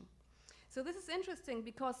consideration. So this is interesting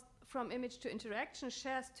because From Image to Interaction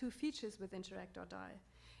shares two features with Interact or Die.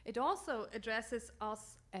 It also addresses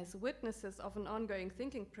us as witnesses of an ongoing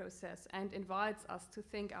thinking process and invites us to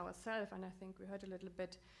think ourselves, and I think we heard a little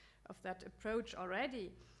bit of that approach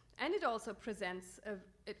already. And it also presents,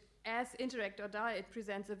 as Interact or Die, it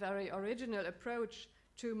presents a very original approach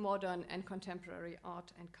to modern and contemporary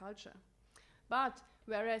art and culture. But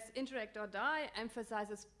whereas Interact or Die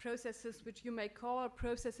emphasizes processes which you may call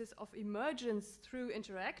processes of emergence through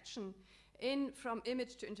interaction, in From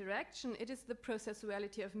Image to Interaction, it is the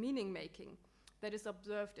processuality of meaning making that is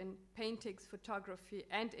observed in paintings, photography,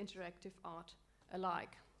 and interactive art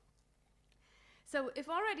alike. So if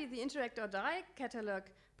already the Interact or Die catalogue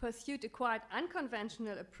pursued a quite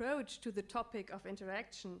unconventional approach to the topic of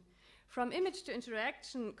interaction, From Image to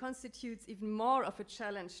Interaction constitutes even more of a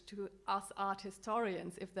challenge to us art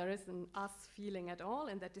historians, if there is an us feeling at all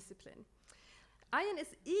in that discipline. Arjen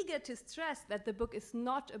is eager to stress that the book is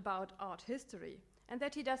not about art history, and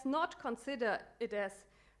that he does not consider it as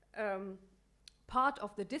part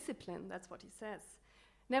of the discipline, that's what he says.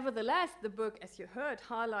 Nevertheless, the book, as you heard,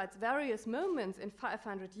 highlights various moments in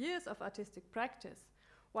 500 years of artistic practice,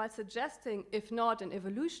 while suggesting, if not an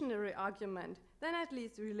evolutionary argument, then at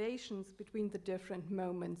least relations between the different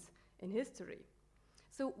moments in history.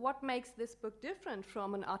 So what makes this book different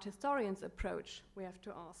from an art historian's approach, we have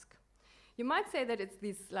to ask. You might say that it's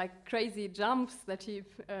these like crazy jumps that he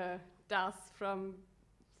does from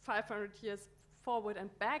 500 years forward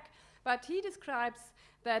and back, but he describes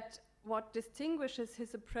that what distinguishes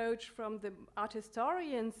his approach from the art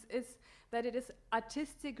historians is that it is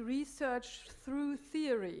artistic research through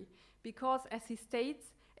theory, because, as he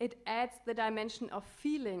states, it adds the dimension of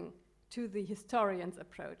feeling to the historian's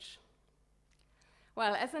approach.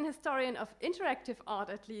 Well, as an historian of interactive art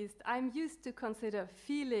at least, I'm used to consider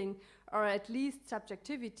feeling, or at least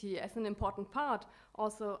subjectivity, as an important part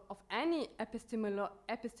also of any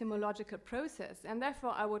epistemological process, and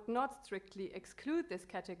therefore I would not strictly exclude this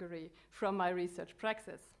category from my research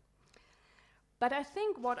praxis. But I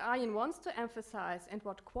think what Arjen wants to emphasize and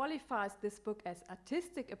what qualifies this book as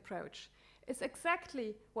artistic approach is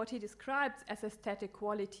exactly what he describes as aesthetic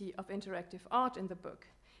quality of interactive art in the book.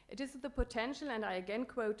 It is the potential, and I again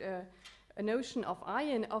quote a notion of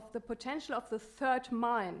Arjen, of the potential of the third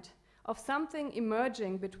mind, of something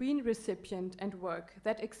emerging between recipient and work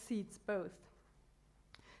that exceeds both.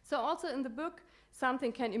 So also in the book,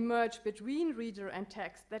 something can emerge between reader and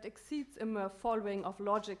text that exceeds a mere following of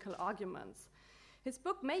logical arguments. His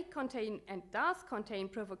book may contain, and does contain,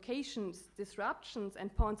 provocations, disruptions,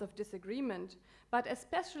 and points of disagreement, but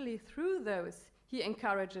especially through those, he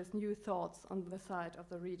encourages new thoughts on the side of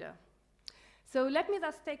the reader. So let me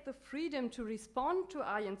thus take the freedom to respond to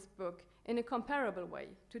Arjen's book in a comparable way,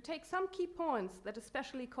 to take some key points that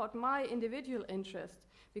especially caught my individual interest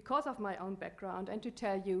because of my own background, and to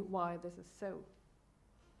tell you why this is so.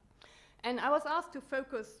 And I was asked to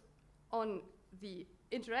focus on the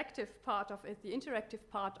interactive part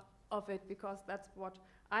of it, because that's what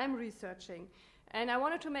I'm researching. And I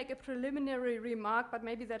wanted to make a preliminary remark, but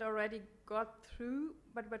maybe that already got through,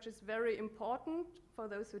 but which is very important for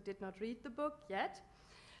those who did not read the book yet.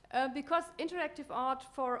 Because interactive art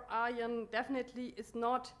for Arjen definitely is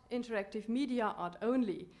not interactive media art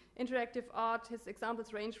only. Interactive art, his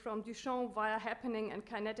examples range from Duchamp via happening and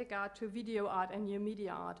kinetic art to video art and new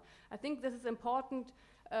media art. I think this is important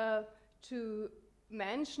to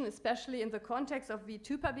mention, especially in the context of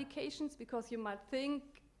V2 publications, because you might think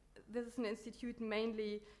this is an institute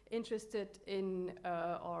mainly interested in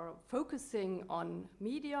or focusing on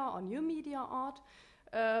media, on new media art.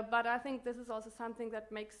 But I think this is also something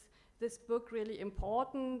that makes this book really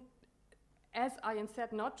important, as Arjen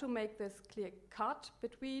said, not to make this clear cut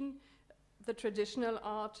between the traditional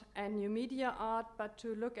art and new media art, but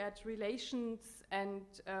to look at relations and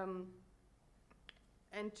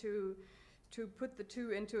to put the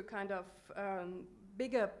two into a kind of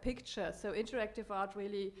bigger picture. So interactive art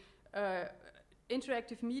really,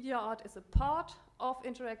 interactive media art is a part of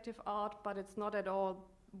interactive art, but it's not at all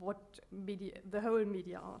what the whole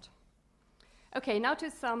media art. Okay, now to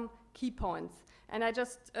some key points. And I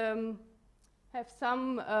just have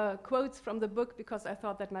some quotes from the book because I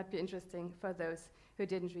thought that might be interesting for those who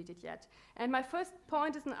didn't read it yet. And my first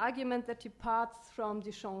point is an argument that departs from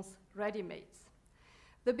Duchamp's ready-mades.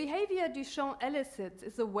 The behavior Duchamp elicits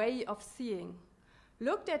is a way of seeing.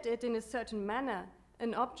 Looked at it in a certain manner,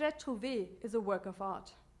 an object trouvé is a work of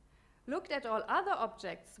art. Looked at all other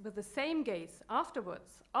objects with the same gaze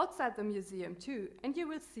afterwards, outside the museum too, and you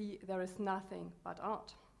will see there is nothing but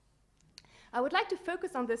art. I would like to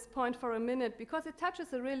focus on this point for a minute because it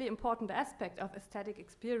touches a really important aspect of aesthetic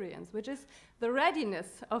experience, which is the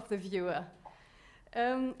readiness of the viewer.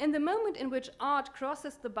 In the moment in which art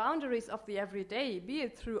crosses the boundaries of the everyday, be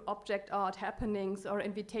it through object art happenings or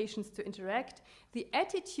invitations to interact, the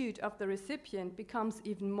attitude of the recipient becomes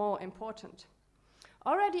even more important.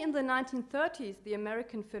 Already in the 1930s, the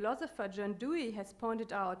American philosopher John Dewey has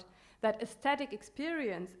pointed out that aesthetic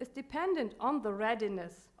experience is dependent on the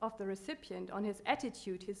readiness of the recipient, on his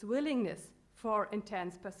attitude, his willingness for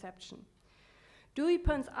intense perception. Dewey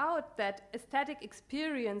points out that aesthetic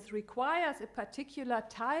experience requires a particular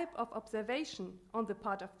type of observation on the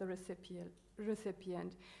part of the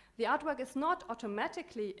recipient. The artwork is not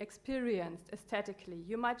automatically experienced aesthetically.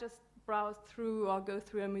 You might just browse through or go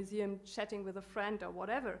through a museum chatting with a friend or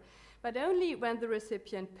whatever, but only when the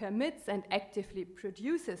recipient permits and actively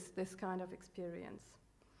produces this kind of experience.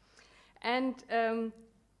 And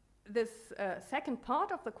this second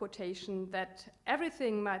part of the quotation, that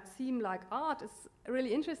everything might seem like art, is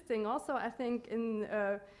really interesting also, I think, in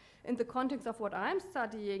the context of what I'm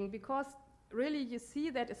studying, because really you see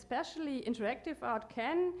that especially interactive art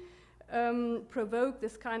can provoke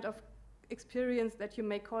this kind of experience that you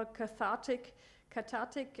may call cathartic,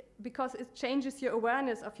 because it changes your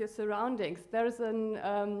awareness of your surroundings. There is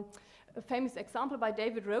a famous example by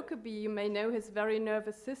David Rokeby. You may know his very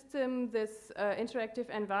nervous system, this interactive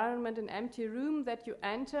environment, an empty room that you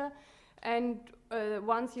enter, and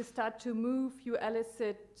once you start to move, you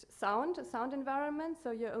elicit sound, a sound environment,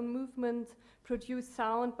 so your own movements produce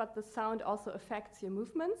sound, but the sound also affects your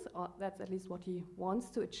movements, or that's at least what he wants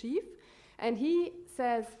to achieve. And he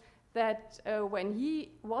says that when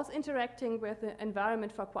he was interacting with the environment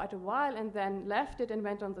for quite a while and then left it and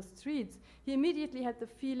went on the streets, he immediately had the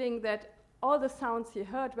feeling that all the sounds he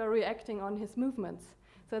heard were reacting on his movements.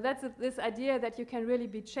 So that's this idea that you can really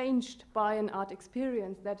be changed by an art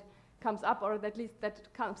experience that comes up, or at least that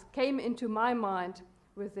came into my mind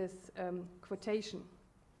with this quotation.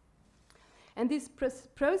 And these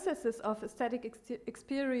processes of aesthetic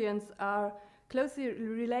experience are closely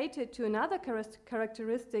related to another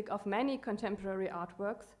characteristic of many contemporary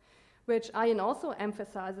artworks, which Arjen also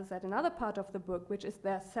emphasizes at another part of the book, which is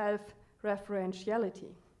their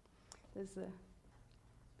self-referentiality. There's a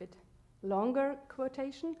bit longer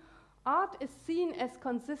quotation. Art is seen as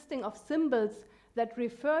consisting of symbols that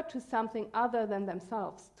refer to something other than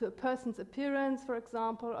themselves, to a person's appearance, for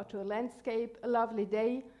example, or to a landscape, a lovely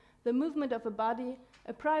day, the movement of a body,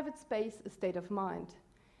 a private space, a state of mind.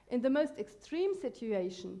 In the most extreme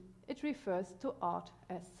situation, it refers to art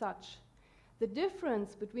as such. The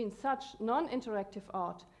difference between such non-interactive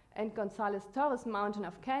art and González Torres' Mountain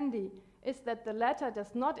of Candy is that the latter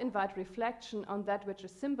does not invite reflection on that which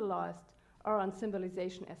is symbolized or on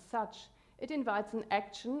symbolization as such. It invites an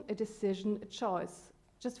action, a decision, a choice.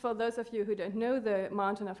 Just for those of you who don't know the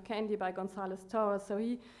Mountain of Candy by González Torres, so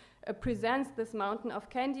he presents this mountain of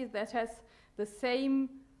candy that has the same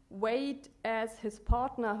weight as his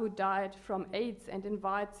partner who died from AIDS, and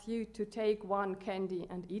invites you to take one candy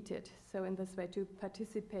and eat it. So in this way to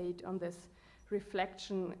participate on this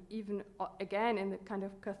reflection, even again in the kind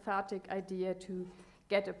of cathartic idea to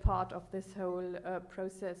get a part of this whole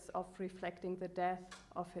process of reflecting the death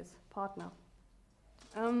of his partner.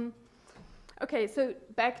 Okay, so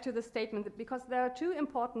back to the statement, because there are two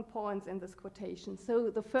important points in this quotation. So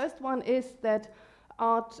the first one is that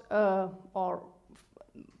art, or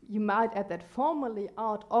you might add that formally,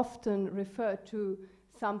 art often refer to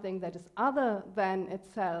something that is other than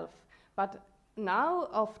itself, but now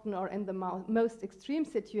often, or in the most extreme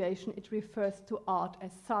situation, it refers to art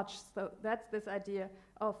as such. So that's this idea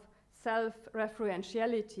of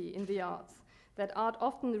self-referentiality in the arts, that art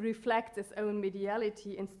often reflects its own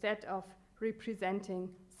mediality instead of representing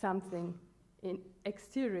something in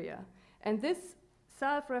exterior. And this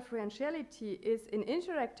self-referentiality is in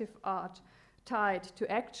interactive art tied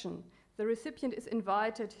to action. The recipient is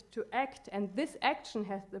invited to act, and this action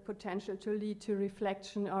has the potential to lead to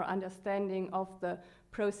reflection or understanding of the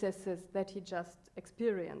processes that he just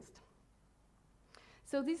experienced.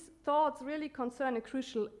 So these thoughts really concern a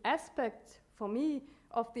crucial aspect for me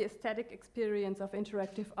of the aesthetic experience of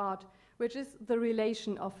interactive art, which is the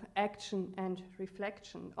relation of action and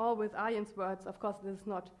reflection. Or with Arjen's words, of course, this is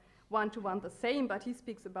not one-to-one the same, but he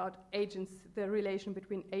speaks about agency, the relation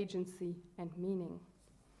between agency and meaning.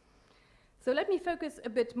 So let me focus a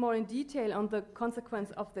bit more in detail on the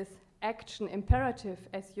consequence of this action imperative,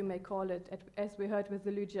 as you may call it. As we heard with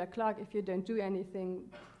the Lydia Clark, if you don't do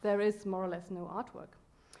anything, there is more or less no artwork.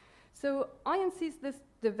 So Arjen sees this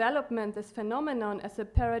development, this phenomenon, as a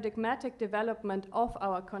paradigmatic development of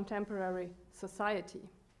our contemporary society.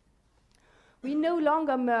 We no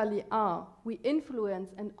longer merely are, we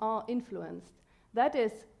influence and are influenced. That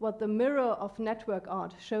is what the mirror of network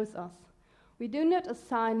art shows us. We do not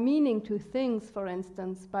assign meaning to things, for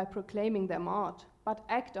instance, by proclaiming them art, but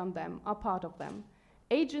act on them, are part of them.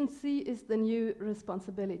 Agency is the new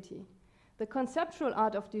responsibility. The conceptual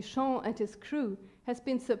art of Duchamp and his crew has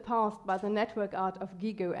been surpassed by the network art of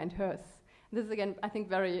Guigo and Hers. This is, again, I think,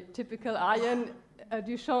 very typical Arjen,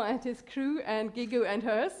 Duchamp and his crew, and Guigo and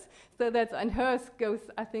Hers. So that's, and Hers goes,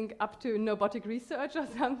 I think, up to nobotic research or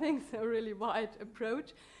something, so a really wide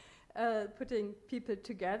approach, putting people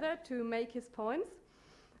together to make his points.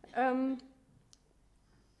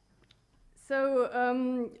 This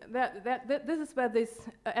is where this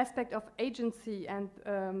aspect of agency and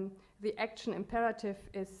the action imperative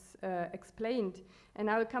is explained. And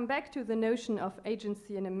I will come back to the notion of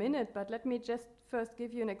agency in a minute, but let me just first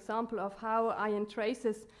give you an example of how Arjen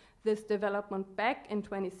traces this development back in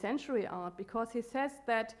 20th century art, because he says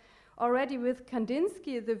that already with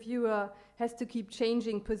Kandinsky, the viewer has to keep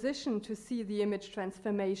changing position to see the image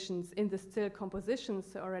transformations in the still compositions.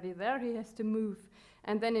 So already there he has to move.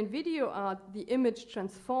 And then in video art, the image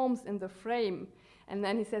transforms in the frame. And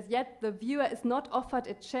then he says, yet the viewer is not offered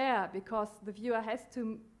a chair because the viewer has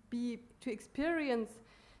to experience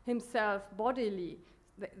himself bodily.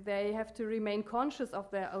 They have to remain conscious of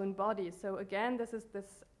their own body. So again, this is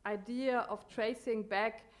this idea of tracing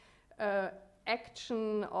back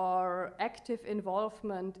action or active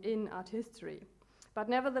involvement in art history. But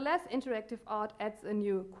nevertheless, interactive art adds a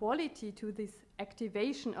new quality to this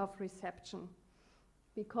activation of reception,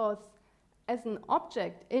 because as an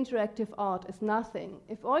object, interactive art is nothing.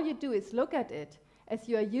 If all you do is look at it, as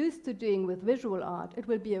you are used to doing with visual art, it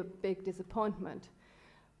will be a big disappointment.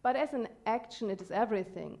 But as an action, it is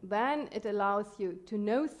everything. Then it allows you to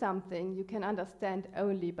know something you can understand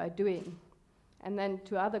only by doing. And then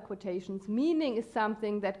to other quotations, meaning is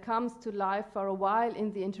something that comes to life for a while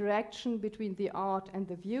in the interaction between the art and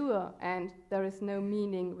the viewer, and there is no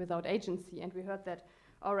meaning without agency. And we heard that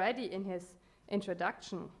already in his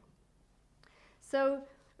introduction. So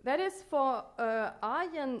that is for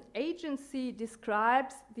Arjen, agency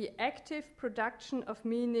describes the active production of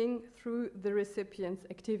meaning through the recipient's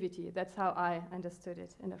activity. That's how I understood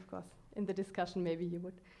it. And of course, in the discussion, maybe you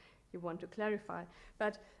want to clarify.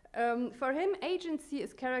 But for him, agency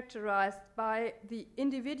is characterized by the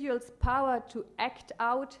individual's power to act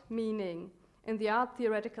out meaning in the art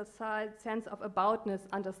theoretical sense of aboutness,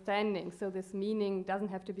 understanding. So this meaning doesn't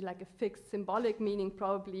have to be like a fixed symbolic meaning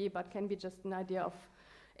probably, but can be just an idea of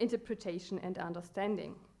interpretation and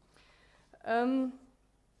understanding.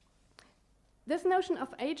 This notion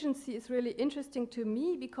of agency is really interesting to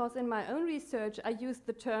me because in my own research I use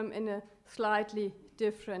the term in a slightly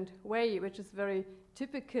different way, which is very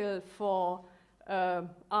typical for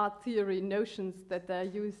art theory notions that they're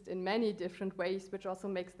used in many different ways, which also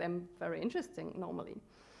makes them very interesting normally.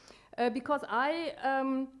 Because I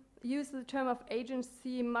use the term of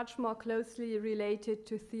agency much more closely related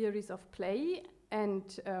to theories of play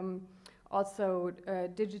and also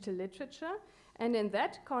digital literature. And in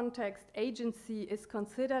that context, agency is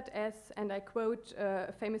considered as, and I quote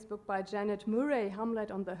a famous book by Janet Murray,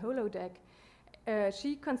 Hamlet on the Holodeck,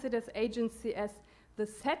 she considers agency as the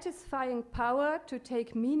satisfying power to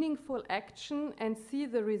take meaningful action and see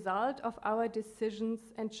the result of our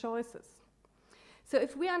decisions and choices. So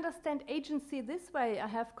if we understand agency this way, I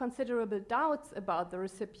have considerable doubts about the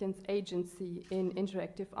recipient's agency in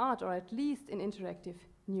interactive art, or at least in interactive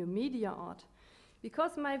new media art.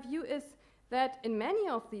 Because my view is that in many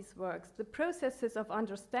of these works, the processes of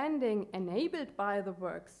understanding enabled by the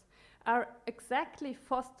works are exactly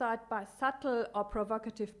fostered by subtle or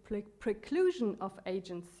provocative preclusion of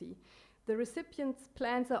agency. The recipient's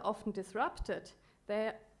plans are often disrupted,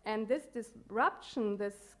 and this disruption,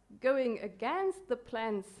 this going against the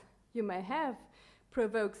plans you may have,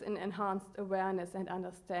 provokes an enhanced awareness and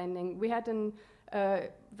understanding. We had a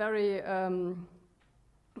very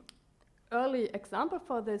early example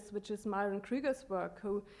for this, which is Myron Krüger's work,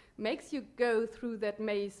 who makes you go through that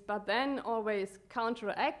maze, but then always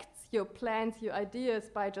counteracts your plans, your ideas,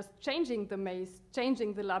 by just changing the maze,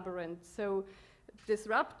 changing the labyrinth. So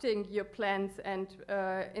disrupting your plans and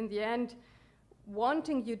in the end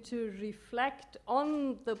wanting you to reflect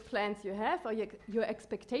on the plans you have or your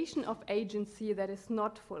expectation of agency that is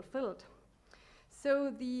not fulfilled.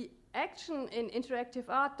 So the action in interactive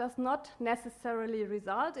art does not necessarily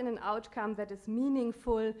result in an outcome that is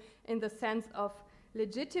meaningful in the sense of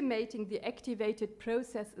legitimating the activated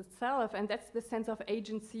process itself, and that's the sense of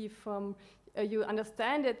agency from, you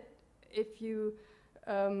understand it if you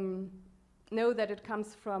know that it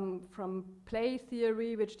comes from play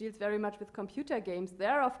theory, which deals very much with computer games.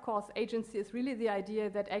 There, of course, agency is really the idea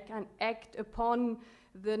that I can act upon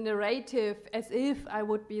the narrative as if I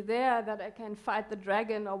would be there, that I can fight the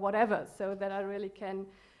dragon or whatever, so that I really can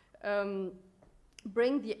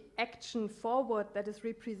bring the action forward that is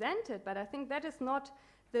represented. But I think that is not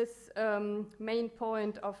this main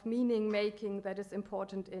point of meaning making that is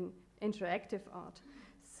important in interactive art.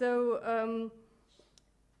 So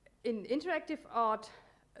in interactive art,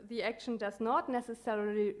 the action does not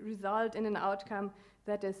necessarily result in an outcome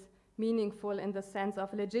that is meaningful in the sense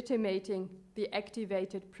of legitimating the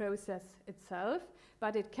activated process itself,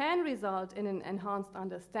 but it can result in an enhanced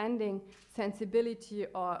understanding, sensibility,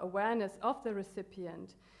 or awareness of the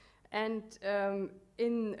recipient, and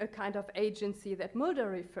in a kind of agency that Mulder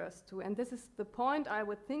refers to. And this is the point I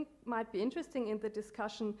would think might be interesting in the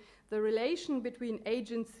discussion, the relation between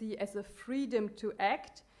agency as a freedom to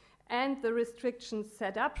act and the restrictions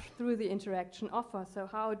set up through the interaction offer. So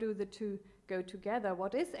how do the two go together?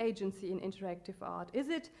 What is agency in interactive art? Is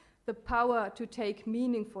it the power to take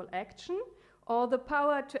meaningful action, or the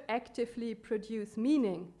power to actively produce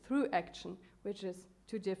meaning through action, which is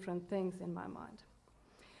two different things in my mind?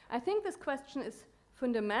 I think this question is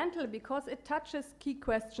fundamental because it touches key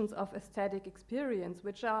questions of aesthetic experience,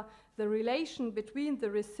 which are the relation between the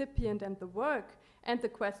recipient and the work, and the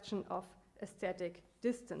question of aesthetic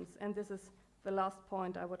distance. And this is the last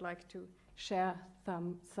point I would like to share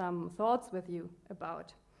some thoughts with you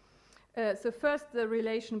about. So first, the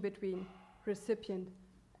relation between recipient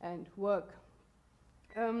and work.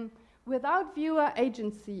 Without viewer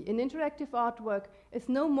agency in interactive artwork is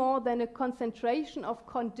no more than a concentration of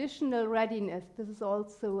conditional readiness. This is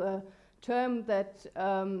also a term that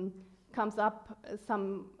comes up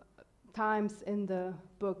sometimes in the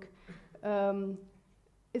book.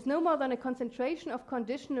 Is no more than a concentration of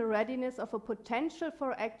conditional readiness of a potential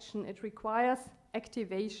for action. It requires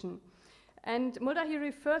activation. And Mulder here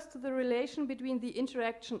refers to the relation between the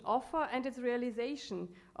interaction offer and its realization,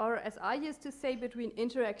 or as I used to say, between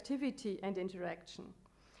interactivity and interaction.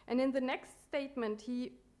 And in the next statement,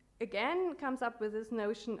 he again comes up with this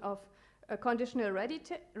notion of a conditional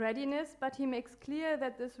readiness, but he makes clear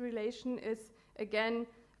that this relation is again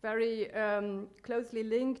very closely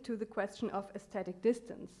linked to the question of aesthetic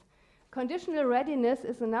distance. Conditional readiness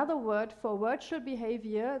is another word for virtual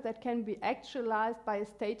behavior that can be actualized by a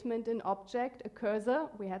statement, an object, a cursor,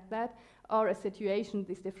 we had that, or a situation,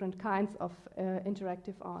 these different kinds of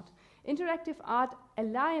interactive art. Interactive art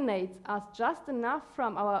alienates us just enough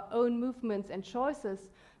from our own movements and choices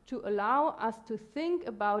to allow us to think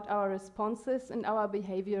about our responses and our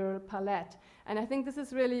behavioral palette. And I think this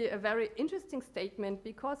is really a very interesting statement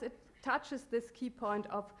because it touches this key point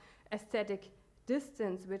of aesthetic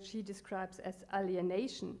distance, which he describes as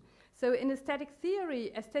alienation. So in aesthetic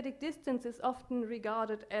theory, aesthetic distance is often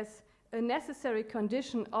regarded as a necessary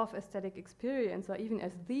condition of aesthetic experience, or even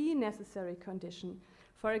as the necessary condition.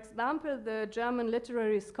 For example, the German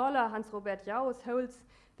literary scholar Hans-Robert Jauss holds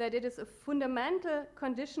that it is a fundamental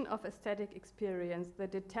condition of aesthetic experience, the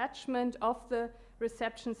detachment of the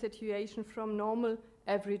reception situation from normal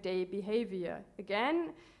everyday behavior.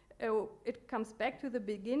 Again, it comes back to the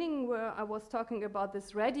beginning where I was talking about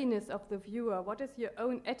this readiness of the viewer. What is your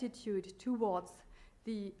own attitude towards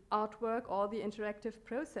the artwork or the interactive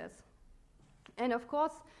process? And of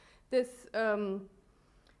course, this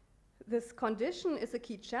condition is a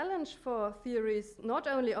key challenge for theories not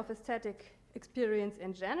only of aesthetic experience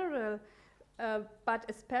in general, but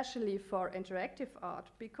especially for interactive art,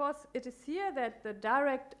 because it is here that the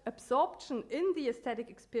direct absorption in the aesthetic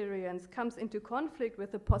experience comes into conflict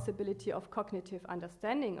with the possibility of cognitive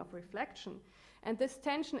understanding, of reflection. And this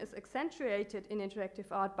tension is accentuated in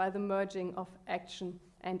interactive art by the merging of action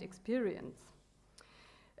and experience.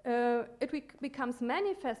 It becomes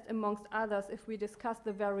manifest, amongst others, if we discuss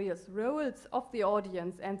the various roles of the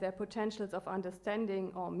audience and their potentials of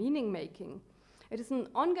understanding or meaning making. It is an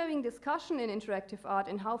ongoing discussion in interactive art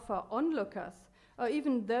in how far onlookers, or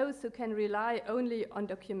even those who can rely only on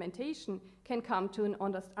documentation can come to an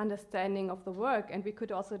understanding of the work. And we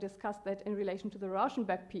could also discuss that in relation to the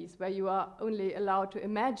Rauschenberg piece, where you are only allowed to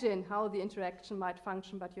imagine how the interaction might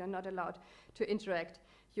function, but you are not allowed to interact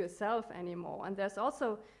yourself anymore. And there's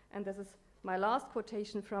also, and this is my last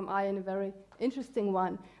quotation from Arjen, a very interesting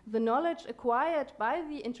one, the knowledge acquired by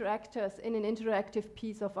the interactors in an interactive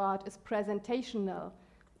piece of art is presentational,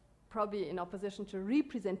 probably in opposition to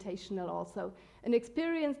representational also, an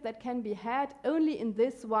experience that can be had only in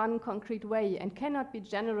this one concrete way and cannot be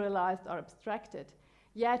generalized or abstracted.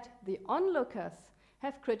 Yet the onlookers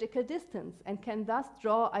have critical distance and can thus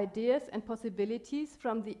draw ideas and possibilities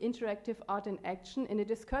from the interactive art in action in a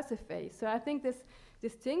discursive way. So I think this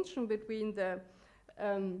distinction between the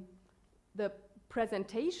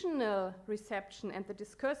presentational reception and the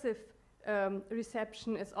discursive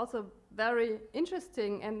reception is also very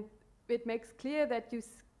interesting, and it makes clear that you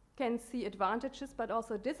can see advantages but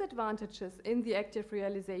also disadvantages in the active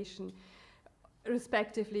realization,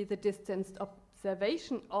 respectively the distanced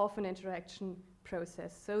observation of an interaction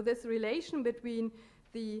process. So this relation between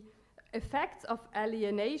the effects of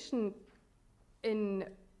alienation in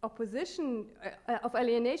opposition, of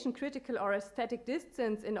alienation, critical or aesthetic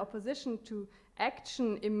distance in opposition to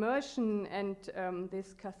action, immersion, and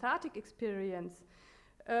this cathartic experience,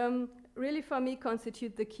 really for me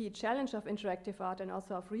constitute the key challenge of interactive art and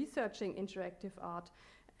also of researching interactive art.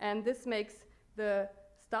 And this makes the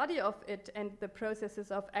study of it and the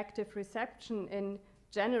processes of active reception in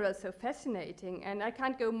general so fascinating. And I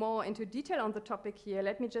can't go more into detail on the topic here.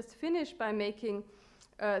 Let me just finish by making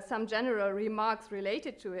some general remarks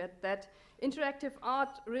related to it, that interactive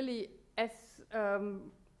art really, as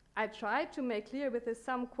I tried to make clear with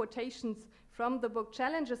some quotations from the book,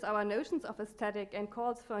 challenges our notions of aesthetic and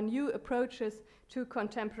calls for new approaches to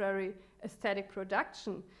contemporary aesthetic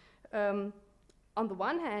production. On the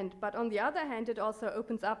one hand, but on the other hand, it also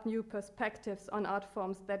opens up new perspectives on art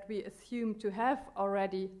forms that we assume to have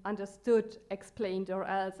already understood, explained, or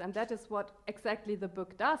else. And that is what exactly the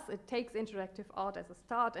book does. It takes interactive art as a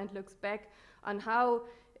start and looks back on how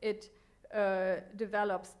it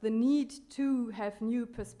develops the need to have new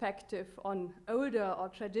perspective on older or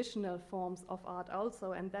traditional forms of art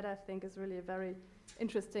also. And that, I think, is really a very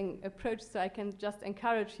interesting approach. So I can just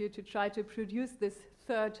encourage you to try to produce this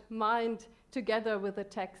third mind together with the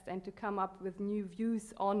text and to come up with new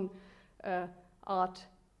views on art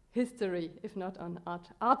history, if not on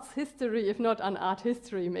art's history, if not on art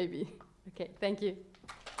history, maybe. Okay, thank you.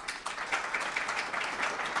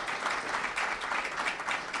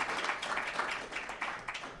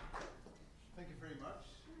 Thank you very much.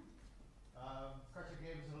 Katja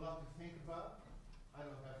gave us a lot to think about. I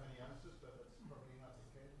don't have any answers, but that's probably not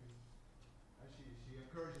the case. She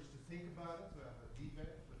encourages to think about it, to have a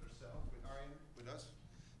debate with herself, with Arjen, with us.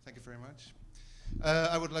 Thank you very much.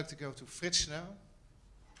 I would like to go to Frits now.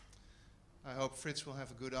 I hope Frits will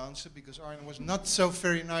have a good answer, because Arjen was not so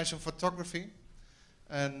very nice on photography.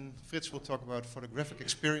 And Frits will talk about photographic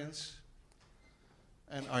experience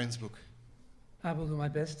and Arjen's book. I will do my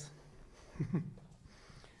best.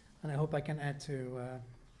 And I hope I can add to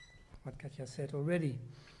what Katja said already.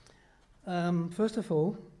 First of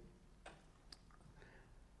all,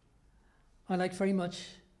 I like very much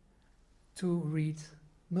to read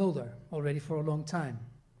Mulder already for a long time.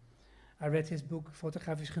 I read his book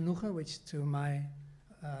Fotografisch Genoegen, which to my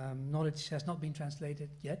knowledge has not been translated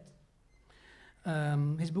yet.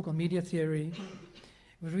 His book on media theory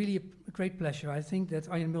was really a great pleasure. I think that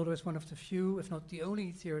Arjen Mulder is one of the few, if not the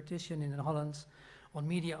only theoretician in Holland on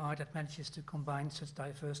media art that manages to combine such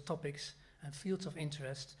diverse topics and fields of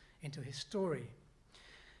interest into his story.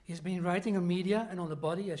 He's been writing on media and on the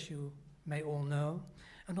body, as you may all know,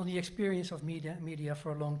 and on the experience of media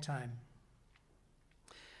for a long time.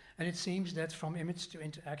 And it seems that From Image to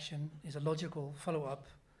Interaction is a logical follow-up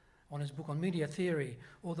on his book on media theory,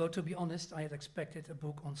 although to be honest, I had expected a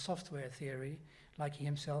book on software theory, like he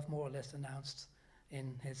himself more or less announced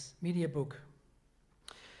in his media book.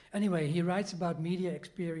 Anyway, he writes about media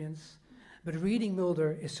experience, but reading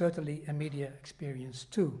Mulder is certainly a media experience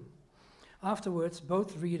too. Afterwards,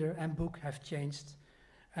 both reader and book have changed,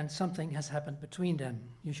 and something has happened between them.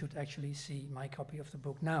 You should actually see my copy of the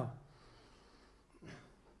book now.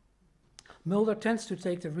 Mulder tends to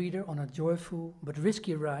take the reader on a joyful but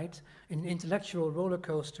risky ride in an intellectual roller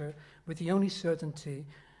coaster with the only certainty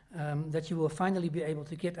that you will finally be able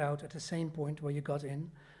to get out at the same point where you got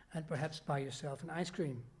in and perhaps buy yourself an ice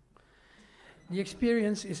cream. The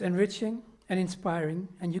experience is enriching and inspiring,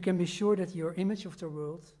 and you can be sure that your image of the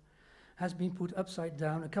world has been put upside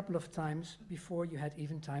down a couple of times before you had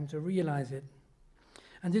even time to realize it.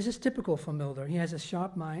 And this is typical for Mulder. He has a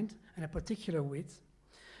sharp mind and a particular wit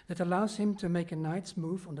that allows him to make a knight's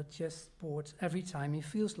move on the chessboard every time he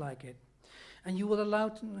feels like it. And you will allow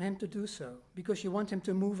him to do so because you want him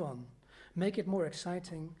to move on, make it more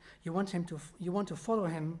exciting. You want to follow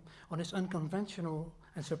him on his unconventional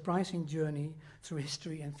and surprising journey through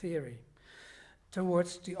history and theory,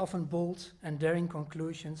 towards the often bold and daring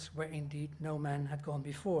conclusions where indeed no man had gone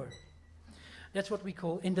before. That's what we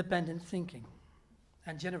call independent thinking,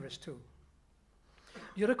 and generous too.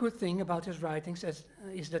 The other good thing about his writings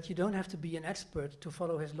is that you don't have to be an expert to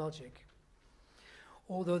follow his logic.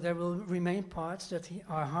 Although there will remain parts that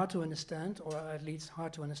are hard to understand, or at least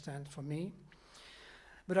hard to understand for me.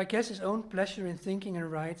 But I guess his own pleasure in thinking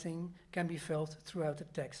and writing can be felt throughout the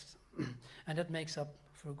text, and that makes up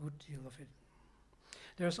for a good deal of it.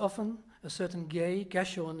 There is often a certain gay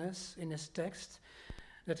casualness in his text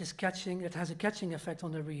that has a catching effect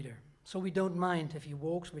on the reader. So we don't mind if he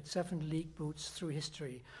walks with 7 league boots through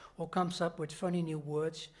history, or comes up with funny new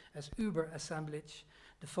words as Uber-assemblage,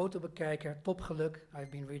 de fotobekijker, topgeluk,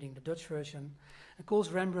 I've been reading the Dutch version, and calls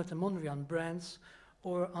Rembrandt and Mondrian brands,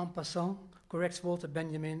 or en passant, corrects Walter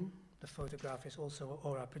Benjamin, the photograph is also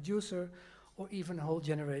our producer, or even a whole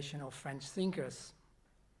generation of French thinkers.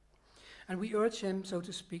 And we urge him, so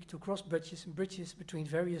to speak, to cross bridges between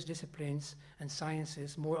various disciplines and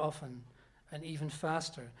sciences more often, and even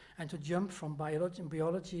faster, and to jump from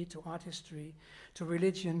biology to art history, to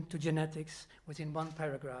religion, to genetics, within one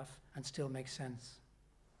paragraph, and still make sense.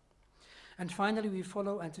 And finally, we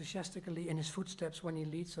follow enthusiastically in his footsteps when he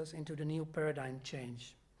leads us into the new paradigm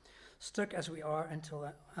change, stuck as we are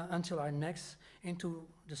until our necks into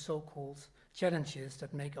the so-called challenges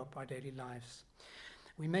that make up our daily lives.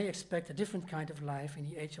 We may expect a different kind of life in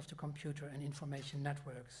the age of the computer and information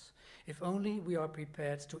networks, if only we are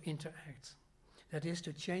prepared to interact. That is,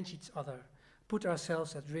 to change each other, put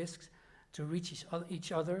ourselves at risk, to reach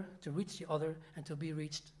each other, to reach the other, and to be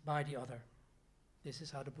reached by the other. This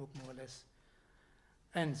is how the book more or less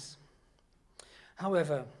ends.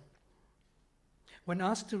 However, when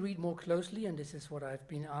asked to read more closely, and this is what I've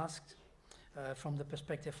been asked from the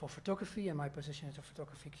perspective of photography and my position as a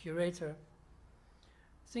photography curator,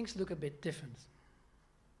 things look a bit different.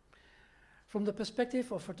 From the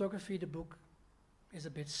perspective of photography, the book is a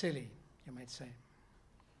bit silly, you might say.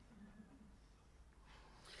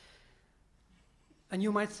 And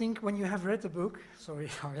you might think when you have read the book, sorry,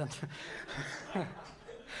 Arjen,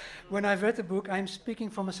 when I've read the book, I'm speaking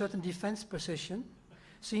from a certain defense position,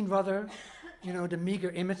 seen rather, the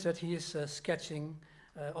meager image that he is sketching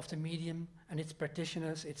of the medium and its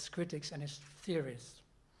practitioners, its critics, and its theorists.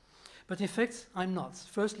 But in fact, I'm not.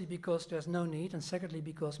 Firstly, because there's no need, and secondly,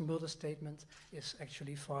 because Mulder's statement is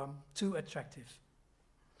actually far too attractive.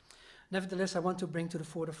 Nevertheless, I want to bring to the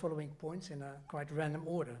fore the following points in a quite random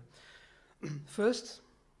order. First,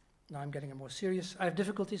 now I'm getting more serious, I have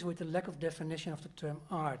difficulties with the lack of definition of the term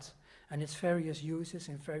art and its various uses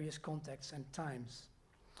in various contexts and times.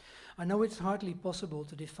 I know it's hardly possible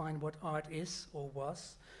to define what art is or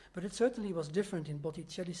was, but it certainly was different in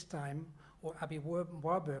Botticelli's time, or Aby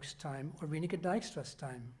Warburg's time, or Rieneke Dijkstra's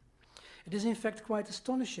time. It is in fact quite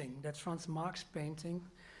astonishing that Franz Marc's painting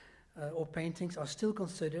or paintings are still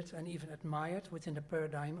considered and even admired within the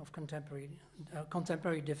paradigm of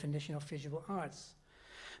contemporary definition of visual arts.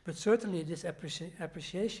 But certainly this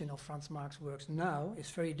appreciation of Franz Marc's works now is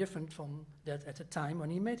very different from that at the time when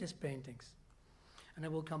he made his paintings. And I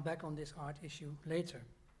will come back on this art issue later.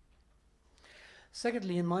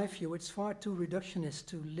 Secondly, in my view, it's far too reductionist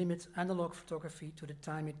to limit analog photography to the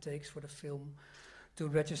time it takes for the film to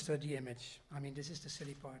register the image. I mean, this is the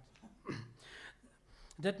silly part.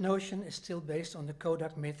 That notion is still based on the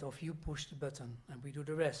Kodak myth of you push the button and we do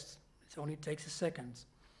the rest. It only takes a second.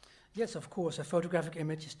 Yes, of course, a photographic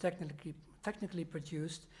image is technically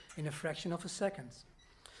produced in a fraction of a second.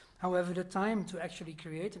 However, the time to actually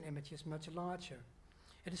create an image is much larger.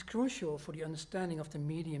 It is crucial for the understanding of the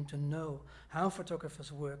medium to know how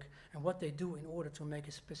photographers work and what they do in order to make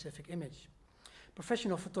a specific image.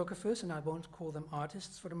 Professional photographers, and I won't call them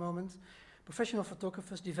artists for the moment, professional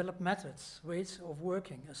photographers develop methods, ways of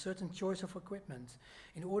working, a certain choice of equipment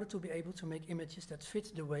in order to be able to make images that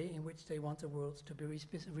fit the way in which they want the world to be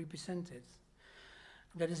represented.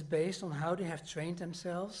 That is based on how they have trained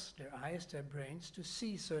themselves, their eyes, their brains, to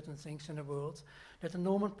see certain things in the world that a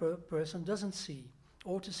normal person doesn't see,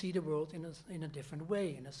 or to see the world in a different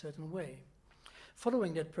way, in a certain way.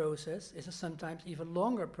 Following that process is a sometimes even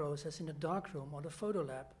longer process in the darkroom or the photo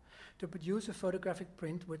lab to produce a photographic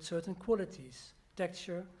print with certain qualities,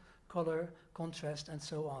 texture, color, contrast, and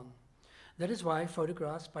so on. That is why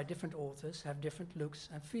photographs by different authors have different looks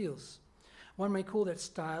and feels. One may call that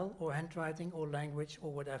style or handwriting or language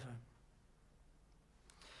or whatever.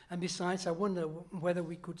 And besides, I wonder whether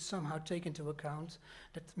we could somehow take into account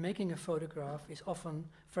that making a photograph is often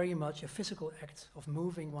very much a physical act of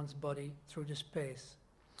moving one's body through the space.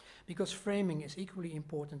 Because framing is equally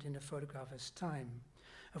important in a photograph as time.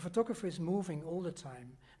 A photographer is moving all the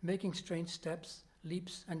time, making strange steps,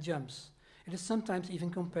 leaps and jumps. It is sometimes even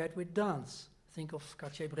compared with dance. Think of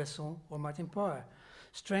Cartier-Bresson or Martin Parr.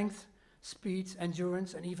 Strength, speed,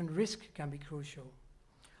 endurance and even risk can be crucial.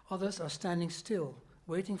 Others are standing still,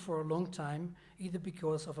 waiting for a long time, either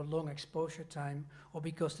because of a long exposure time or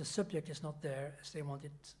because the subject is not there as they want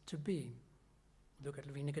it to be. Look at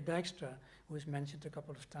Wieneke Dijkstra, who is mentioned a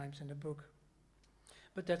couple of times in the book.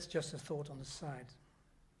 But that's just a thought on the side.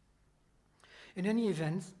 In any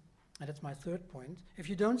event, and that's my third point, if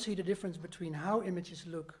you don't see the difference between how images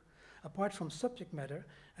look apart from subject matter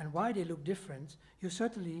and why they look different, you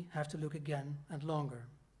certainly have to look again and longer.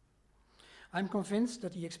 I'm convinced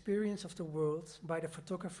that the experience of the world by the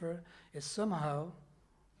photographer is somehow,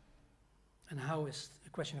 and how is a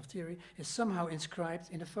question of theory, is somehow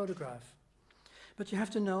inscribed in a photograph. But you have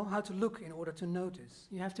to know how to look in order to notice.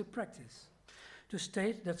 You have to practice. To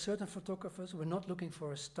state that certain photographers were not looking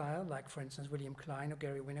for a style, like for instance William Klein or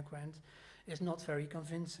Gary Winogrand, is not very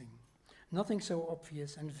convincing. Nothing so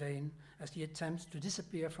obvious and vain as the attempt to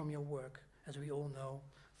disappear from your work, as we all know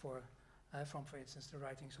from, for instance, the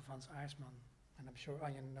writings of Hans Aarsman, and I'm sure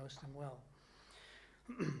Arjen knows them well.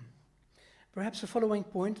 Perhaps the following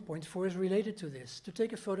point, point 4, is related to this. To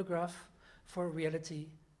take a photograph for reality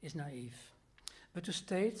is naive. But to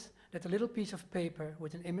state that a little piece of paper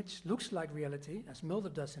with an image looks like reality, as Mulder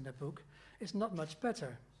does in the book, is not much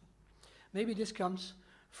better. Maybe this comes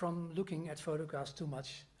from looking at photographs too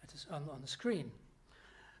much on the screen.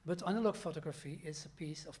 But analog photography is a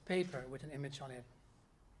piece of paper with an image on it.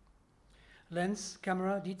 Lens,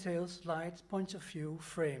 camera, details, light, points of view,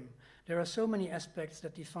 frame. There are so many aspects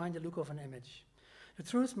that define the look of an image. The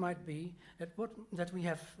truth might be that we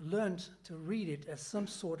have learned to read it as some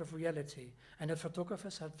sort of reality, and that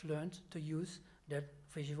photographers have learned to use that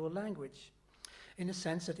visual language. In the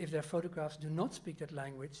sense that if their photographs do not speak that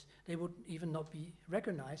language, they would even not be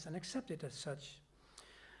recognized and accepted as such.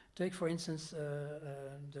 Take, for instance,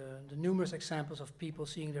 the numerous examples of people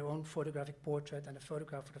seeing their own photographic portrait and a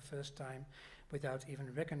photograph for the first time without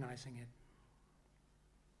even recognizing it.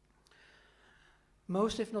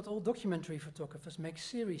 Most, if not all, documentary photographers make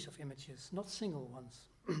series of images, not single ones.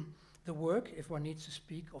 The work, if one needs to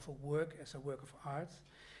speak of a work as a work of art,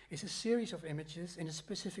 is a series of images in a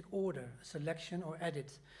specific order, a selection or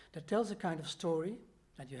edit, that tells a kind of story,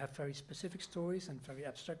 and you have very specific stories and very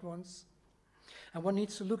abstract ones. And one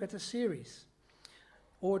needs to look at the series,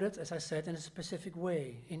 ordered, as I said, in a specific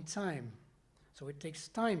way, in time. So it takes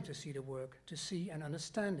time to see the work, to see and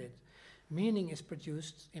understand it. Meaning is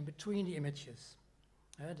produced in between the images.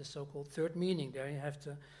 The so-called third meaning, there you have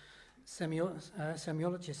the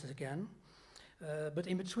semiologists again. But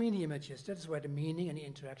in between the images, that is where the meaning and the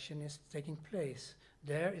interaction is taking place.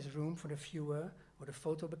 There is room for the viewer, or the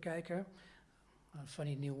photobekijker, a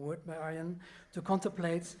funny new word by Arjen, to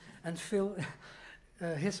contemplate and fill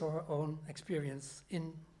his or her own experience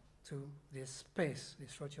into this space,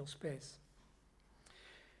 this virtual space.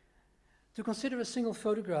 To consider a single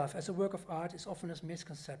photograph as a work of art is often a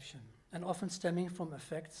misconception, and often stemming from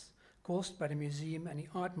effects caused by the museum and the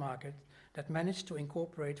art market that managed to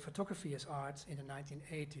incorporate photography as art in the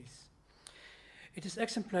 1980s. It is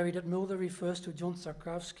exemplary that Mulder refers to John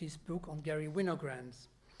Starkowski's book on Gary Winogrand,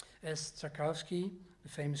 as Starkowski, the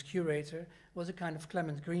famous curator, was a kind of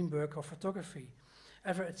Clement Greenberg of photography,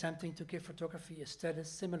 ever attempting to give photography a status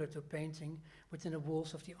similar to painting within the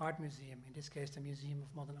walls of the art museum, in this case the Museum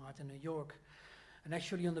of Modern Art in New York, and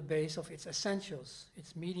actually on the base of its essentials,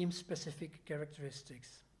 its medium-specific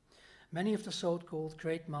characteristics. Many of the so-called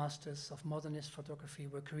great masters of modernist photography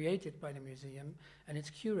were created by the museum and its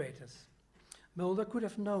curators. Mulder could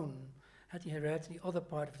have known had he read the other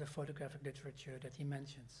part of the photographic literature that he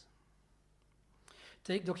mentions.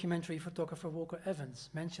 Take documentary photographer Walker Evans,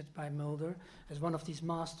 mentioned by Mulder as one of these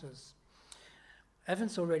masters.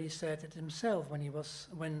 Evans already said it himself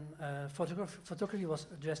when photography was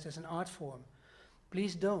addressed as an art form.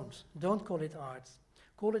 Please don't call it art.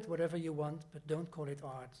 Call it whatever you want, but don't call it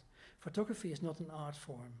art. Photography is not an art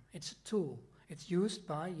form. It's a tool. It's used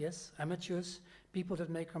by, yes, amateurs, people that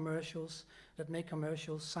make commercials,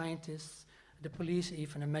 scientists, the police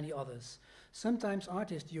even, and many others. Sometimes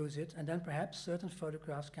artists use it, and then perhaps certain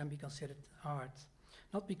photographs can be considered art.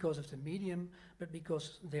 Not because of the medium, but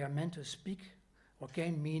because they are meant to speak or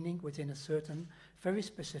gain meaning within a certain, very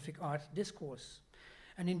specific art discourse.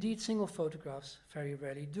 And indeed, single photographs very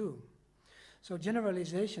rarely do. So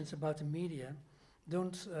generalizations about the media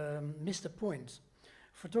don't miss the point.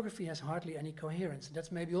 Photography has hardly any coherence.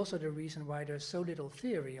 That's maybe also the reason why there's so little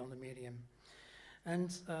theory on the medium.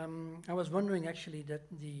 And I was wondering actually that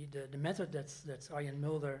the method that Arjen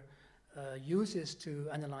Mulder uses to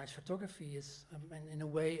analyze photography is in a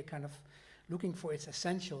way a kind of looking for its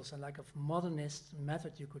essentials, and like a modernist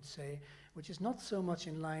method, you could say, which is not so much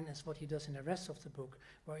in line as what he does in the rest of the book,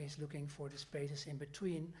 where he's looking for the spaces in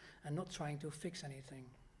between and not trying to fix anything.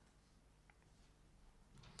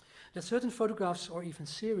 That certain photographs or even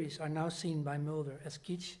series are now seen by Mulder as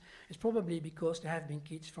kitsch is probably because they have been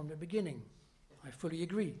kitsch from the beginning. I fully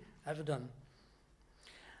agree, ever done.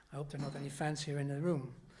 I hope there are not any fans here in the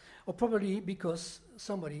room. Or probably because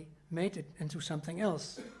somebody made it into something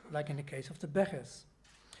else, like in the case of the Beggars.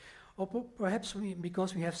 Or perhaps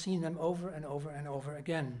because we have seen them over and over and over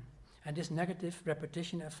again. And this negative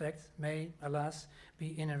repetition effect may, alas,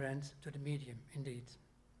 be inherent to the medium, indeed.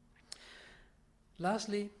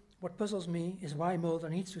 Lastly, what puzzles me is why Mulder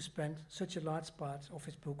needs to spend such a large part of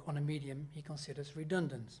his book on a medium he considers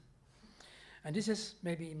redundant. And this is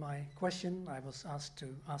maybe my question. I was asked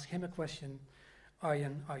to ask him a question.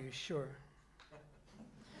 Arjen, are you sure?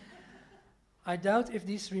 I doubt if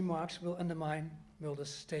these remarks will undermine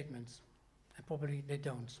Mulder's statements, and probably they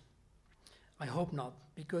don't. I hope not,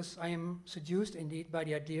 because I am seduced indeed by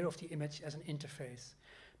the idea of the image as an interface,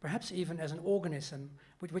 perhaps even as an organism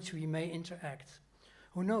with which we may interact.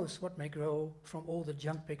 Who knows what may grow from all the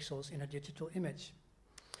junk pixels in a digital image?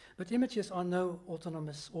 But images are no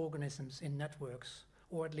autonomous organisms in networks,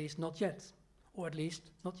 or at least not yet, or at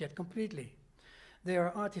least not yet completely. They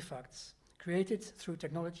are artifacts, created through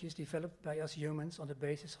technologies developed by us humans on the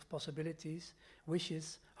basis of possibilities,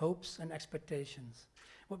 wishes, hopes, and expectations.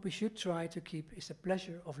 What we should try to keep is the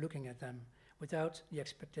pleasure of looking at them, without the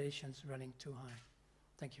expectations running too high.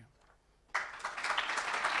 Thank you.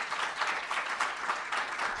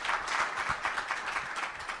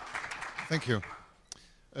 Thank you.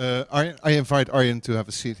 I invite Arjen to have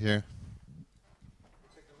a seat here.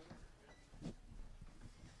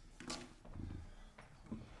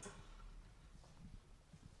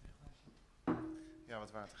 Ja,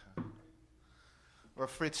 wat water gaan. Well,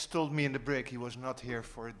 Frits told me in the break he was not here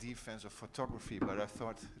for a defense of photography, but I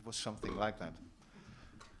thought it was something like that.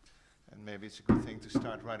 And maybe it's a good thing to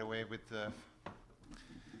start right away with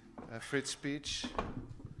Frits' speech.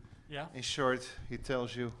 Yeah. In short, he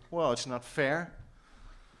tells you, well, it's not fair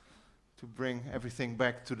to bring everything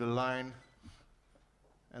back to the line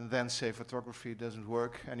and then say photography doesn't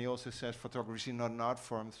work. And he also says photography is not an art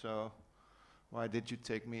form, so why did you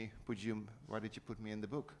why did you put me in the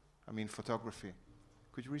book? I mean, photography.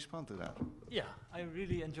 Could you respond to that? Yeah, I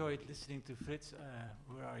really enjoyed listening to Frits.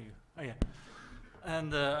 Where are you? Oh, yeah.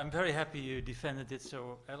 And I'm very happy you defended it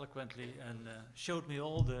so eloquently and showed me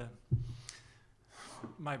all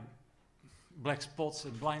my black spots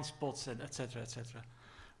and blind spots and etc. etc.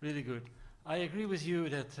 Really good. I agree with you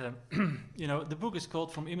that you know, the book is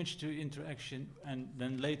called From Image to Interaction, and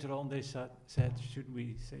then later on they said, shouldn't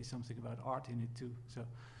we say something about art in it too? So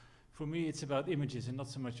for me it's about images and not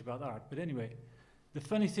so much about art. But anyway, the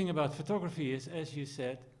funny thing about photography is, as you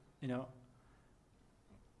said, you know,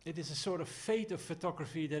 it is a sort of fate of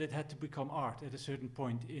photography that it had to become art at a certain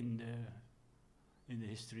point in the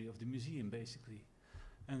history of the museum, basically.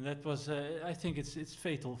 And that was, I think it's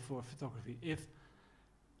fatal for photography. If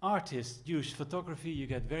artists use photography, you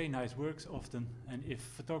get very nice works often, and if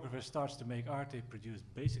photographers starts to make art, they produce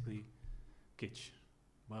basically kitsch.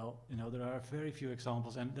 Well, you know, there are very few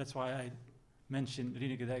examples, and that's why I mentioned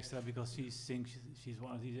Rineke Dijkstra, because she's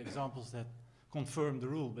one of these examples that confirm the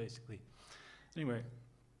rule, basically. Anyway.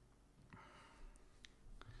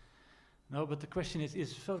 No, but the question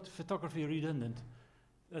is photography redundant?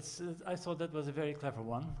 That's, I thought that was a very clever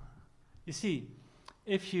one. You see,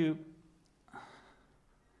 if you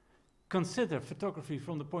consider photography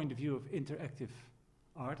from the point of view of interactive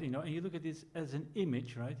art, you know, and you look at this as an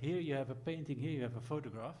image, right? Here you have a painting, here you have a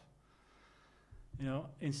photograph. You know,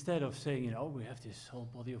 instead of saying, you know, we have this whole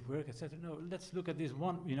body of work, etc. No, let's look at this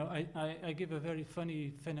one. You know, I give a very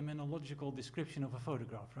funny phenomenological description of a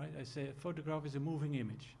photograph, right? I say a photograph is a moving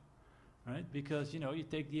image. Right, because you know, you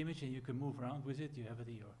take the image and you can move around with it. You have it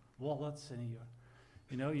in your wallets and in your,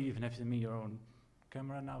 you know, you even have it in your own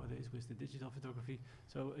camera nowadays with the digital photography.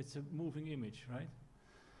 So it's a moving image, right?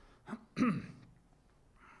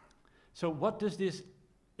 So what does this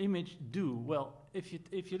image do? Well, if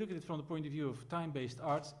you look at it from the point of view of time-based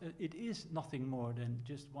arts, it is nothing more than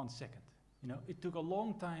just 1 second. You know, it took a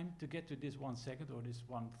long time to get to this 1 second, or this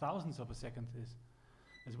 1/1000th of a second,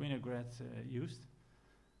 as Winograd used.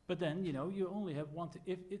 But then, you know, you only have one.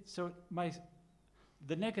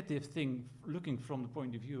 The negative thing, looking from the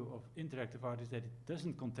point of view of interactive art, is that it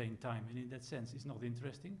doesn't contain time, and in that sense, it's not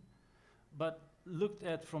interesting. But looked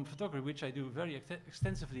at from photography, which I do very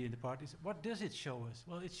extensively in the part, is what does it show us?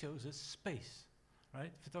 Well, it shows us space,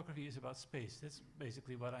 right? Photography is about space. That's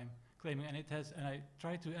basically what I'm claiming, and I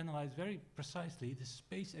try to analyze very precisely the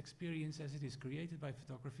space experience as it is created by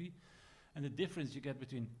photography, and the difference you get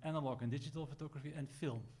between analog and digital photography and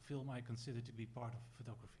film. Film I consider to be part of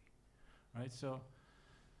photography, right? So,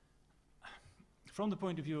 from the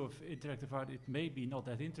point of view of interactive art, it may be not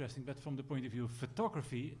that interesting, but from the point of view of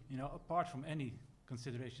photography, you know, apart from any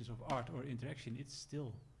considerations of art or interaction, it's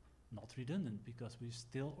still not redundant, because we're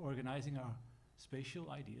still organizing our spatial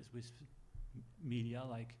ideas with media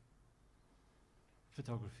like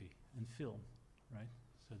photography and film, right?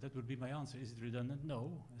 So that would be my answer. Is it redundant?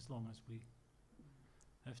 No, as long as we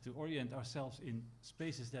have to orient ourselves in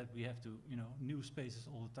spaces that we have to, you know, new spaces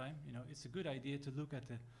all the time. You know, it's a good idea to look at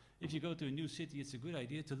if you go to a new city, it's a good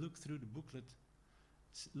idea to look through the booklet,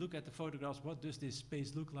 look at the photographs, what does this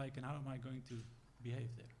space look like and how am I going to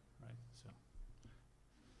behave there, right?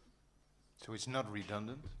 So it's not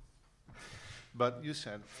redundant. But you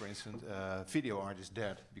said, for instance, video art is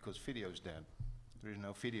dead because video is dead. There is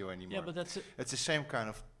no video anymore. Yeah, but it's the same kind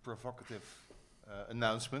of provocative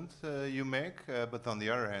announcement you make, but on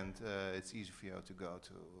the other hand, it's easy for you to go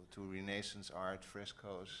to Renaissance art,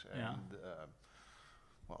 frescoes, and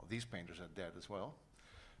well, these painters are dead as well.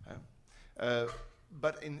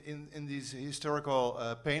 But in these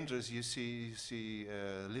historical painters, you see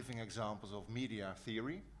living examples of media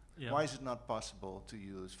theory. Yeah. Why is it not possible to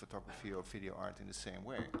use photography or video art in the same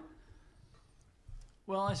way?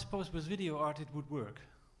 Well, I suppose with video art it would work.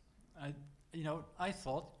 I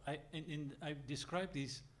thought I described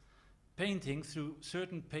these paintings through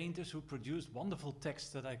certain painters who produced wonderful texts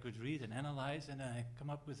that I could read and analyze, and I come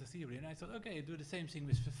up with a theory. And I thought, okay, I do the same thing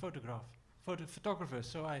with photographers.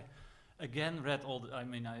 So I again read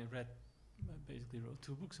basically wrote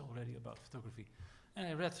 2 books already about photography. And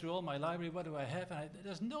I read through all my library, what do I have? And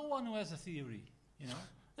there's no one who has a theory, you know?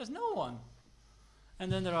 There's no one. And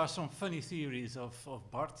then there are some funny theories of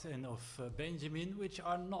Barth and of Benjamin, which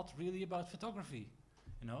are not really about photography,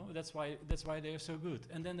 you know? That's why they're so good.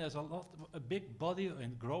 And then there's a big body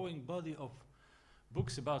and growing body of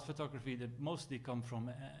books about photography that mostly come from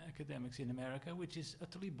academics in America, which is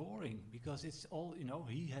utterly boring, because it's all, you know,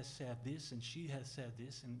 he has said this and she has said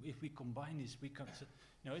this, and if we combine this, we come to,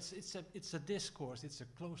 you know, it's a discourse, it's a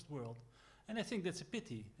closed world. And I think that's a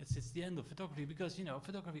pity. It's the end of photography, because, you know,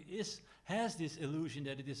 photography has this illusion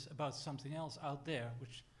that it is about something else out there,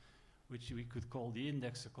 which we could call the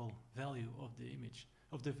indexical value of the image,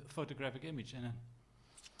 of the photographic image. And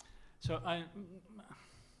so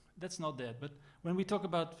that's not that. But when we talk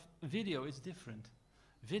about video, it's different.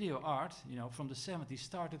 Video art, you know, from the 70s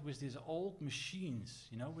started with these old machines,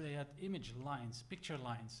 you know, where they had image lines, picture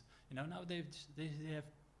lines. You know, now they have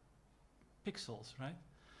pixels, right?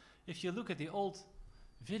 If you look at the old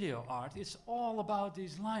video art, it's all about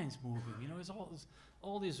these lines moving. You know, it's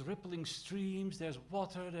all these rippling streams. There's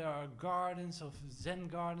water. There are gardens of Zen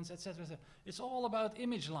gardens, etc. It's all about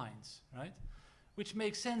image lines, right? Which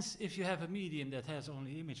makes sense if you have a medium that has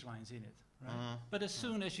only image lines in it, right? But as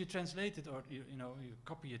soon as you translate it, or you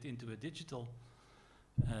copy it into a digital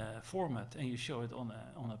format and you show it on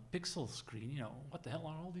a pixel screen, you know, what the hell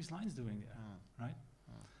are all these lines doing there, right?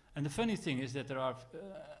 And the funny thing is that there are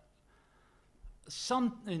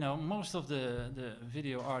most of the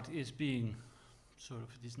video art is being sort of,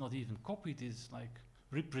 it's not even copied, it's like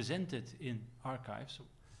represented in archives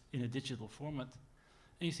in a digital format.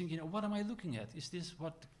 And you think, you know, what am I looking at? Is this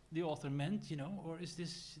what the author meant, you know, or is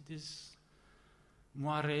this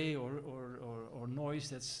moire or noise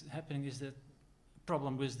that's happening? Is that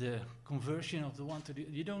problem with the conversion of the one to the,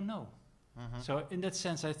 you don't know. So in that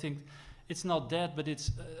sense, I think it's not dead, but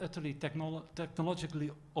it's utterly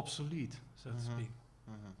technologically obsolete, so to speak.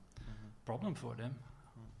 Problem for them.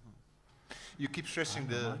 You keep stressing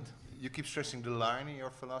the line in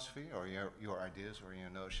your philosophy, or your ideas, or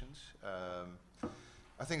your notions.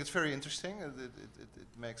 I think it's very interesting.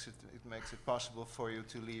 It makes it possible for you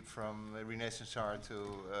to leap from Renaissance art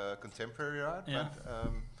to contemporary art. Yeah.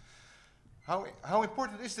 But how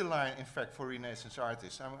important is the line, in fact, for Renaissance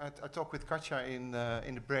artists? I talked with Katja in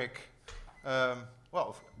the break.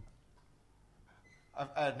 Well,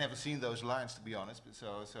 I had never seen those lines, to be honest. But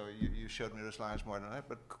so you showed me those lines more than that.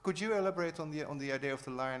 But could you elaborate on the idea of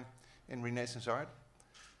the line in Renaissance art?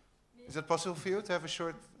 Is it possible for you to have a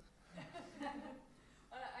short? I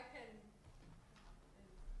can.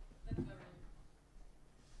 That's very.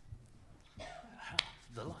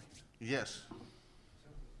 The line. Yes.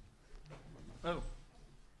 Oh.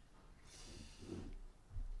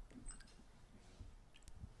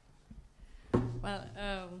 Well,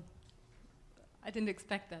 I didn't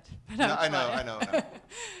expect that. But No, I'll try.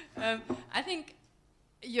 I know. I think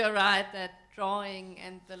you're right that drawing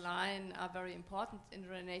and the line are very important in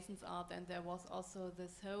Renaissance art, and there was also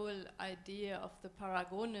this whole idea of the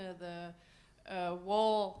paragone, the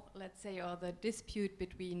war, let's say, or the dispute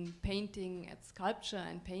between painting and sculpture,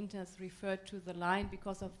 and painters referred to the line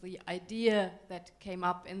because of the idea that came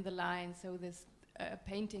up in the line. So this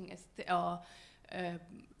painting as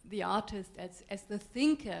the artist as the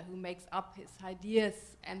thinker who makes up his ideas,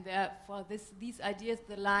 and therefore these ideas,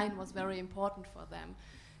 the line was very important for them.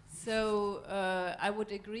 So I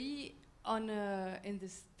would agree in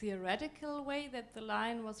this theoretical way that the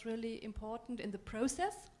line was really important in the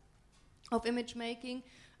process of image making.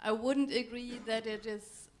 I wouldn't agree that it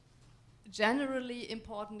is generally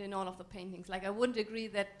important in all of the paintings. Like, I wouldn't agree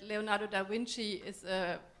that Leonardo da Vinci is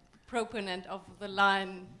a proponent of the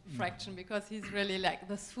line fraction, because he's really like,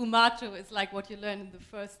 the sfumato is like what you learn in the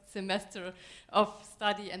first semester of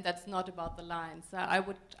study, and that's not about the line. So I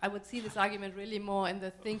would see this argument really more in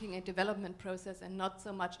the thinking and development process, and not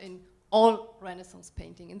so much in all Renaissance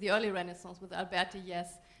painting. In the early Renaissance with Alberti,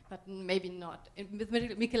 yes, but maybe not. With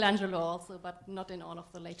Michelangelo also, but not in all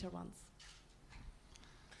of the later ones.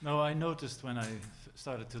 No, I noticed when I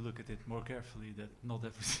started to look at it more carefully that not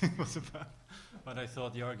everything was about. But I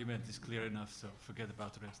thought the argument is clear enough, so forget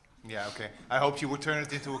about the rest. Yeah, okay. I hope you would turn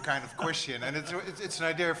it into a kind of question. And it's an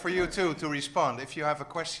idea for you too to respond. If you have a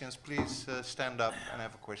questions, please stand up and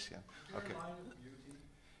have a question. Okay.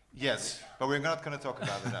 Yes, but we're not going to talk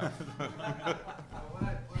about it now. What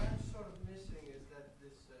I'm sort of missing is that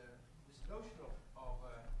this notion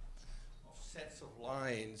of sets of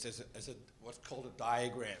lines as what's called a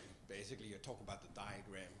diagram. Basically, you're talking about the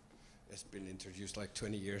diagram. It's been introduced like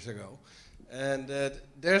 20 years ago. And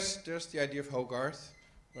there's the idea of Hogarth,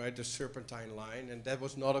 right, the serpentine line, and that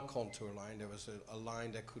was not a contour line. There was a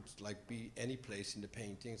line that could like be any place in the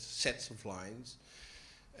painting, sets of lines.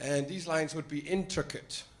 And these lines would be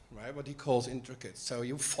intricate, right, what he calls intricate. So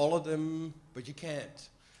you follow them, but you can't,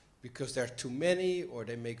 because there are too many, or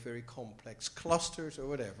they make very complex clusters or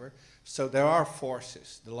whatever. So there are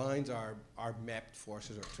forces. The lines are mapped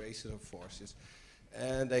forces or traces of forces.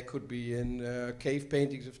 And they could be in cave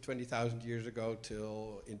paintings of 20,000 years ago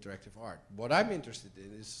till interactive art. What I'm interested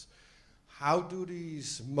in is how do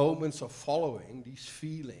these moments of following, these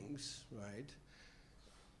feelings, right,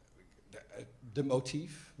 the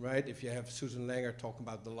motif, right? If you have Susan Langer talking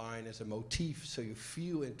about the line as a motif, so you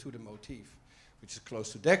feel into the motif, which is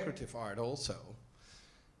close to decorative art also.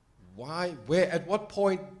 Why, where, at what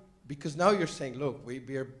point, because now you're saying, look,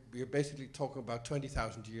 we're basically talking about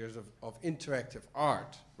 20,000 years of interactive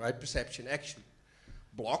art, right? Perception, action,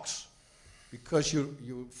 blocks, because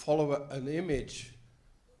you follow an image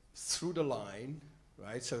through the line,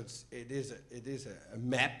 right? So it is a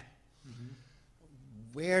map. Mm-hmm.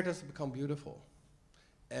 Where does it become beautiful?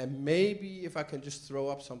 And maybe, if I can just throw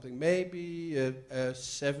up something, maybe a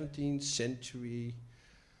 17th century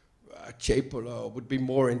Tiepolo would be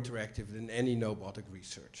more interactive than any nobotic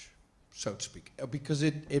research, so to speak. Because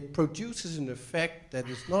it produces an effect that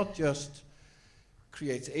is not just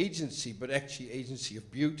creates agency, but actually agency of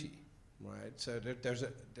beauty, right? So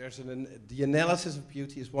the analysis of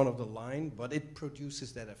beauty is one of the line, but it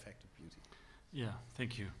produces that effect of beauty. Yeah,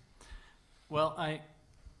 thank you. Well, I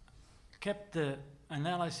kept the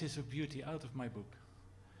analysis of beauty out of my book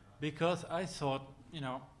because I thought,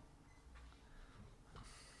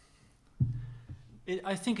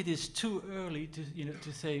 I think it is too early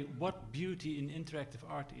to say what beauty in interactive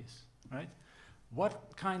art is, right?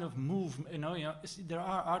 What kind of movement, there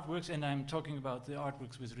are artworks, and I'm talking about the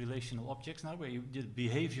artworks with relational objects now, where you did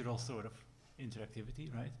behavioral sort of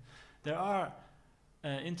interactivity, right? There are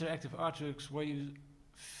interactive artworks where you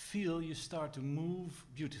feel you start to move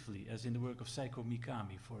beautifully, as in the work of Seiko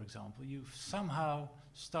Mikami, for example. You somehow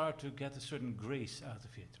start to get a certain grace out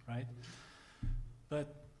of it, right?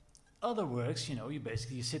 But other works, you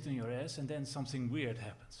basically sit on your ass and then something weird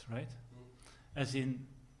happens, right? As in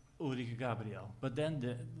Ulrike Gabriel. But then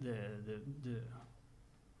the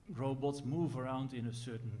robots move around in a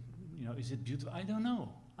certain, is it beautiful? I don't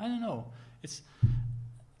know. It's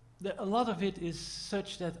a lot of it is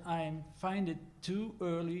such that I find it too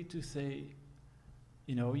early to say,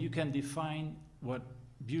 you can define what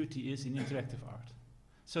beauty is in interactive art.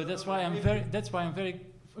 So that's why I'm very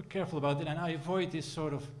careful about it, and I avoid this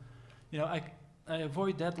sort of, I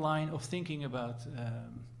avoid that line of thinking about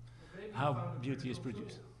how beauty is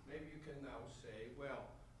produced. Maybe you can now say, well,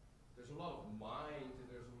 there's a lot of mind and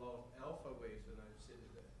there's a lot of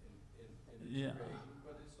Yeah.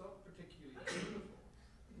 but it's not particularly beautiful.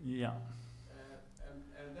 Yeah.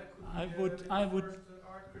 And that could I be would- I would- first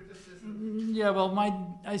art criticism. Yeah, well,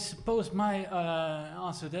 I suppose my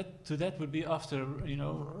answer to that would be after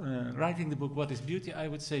writing the book "What is Beauty." I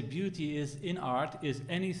would say beauty is in art is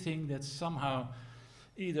anything that somehow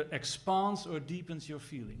either expands or deepens your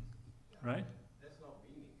feeling, right? That's not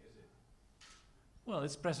meaning, is it? Well,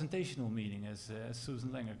 it's presentational meaning, as Susan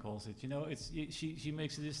Langer calls it. You know, she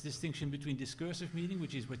makes this distinction between discursive meaning,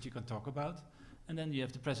 which is what you can talk about, and then you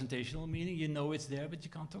have the presentational meaning. You know it's there, but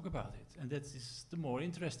you can't talk about it, and that is the more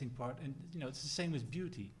interesting part. And it's the same with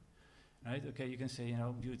beauty, right? Okay, you can say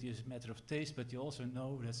beauty is a matter of taste, but you also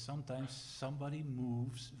know that sometimes somebody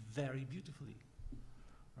moves very beautifully,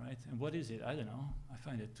 right? And what is it? I don't know. I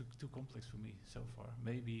find it too complex for me so far.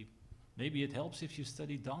 Maybe it helps if you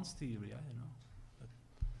study dance theory. I don't know.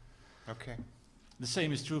 Okay. The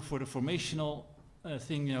same is true for the formational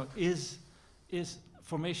thing. Is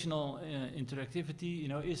formational interactivity?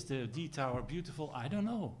 Is the D tower beautiful? I don't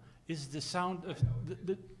know. Is the sound of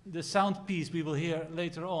the sound piece we will hear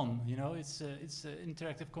later on? It's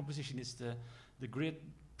interactive composition. It's the grid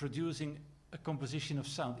producing a composition of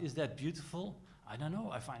sound. Is that beautiful? I don't know.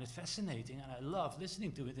 I find it fascinating, and I love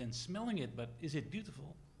listening to it and smelling it. But is it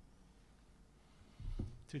beautiful?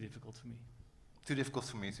 Too difficult for me. Too difficult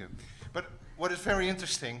for me too. But what is very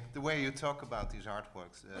interesting, the way you talk about these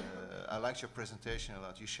artworks. I liked your presentation a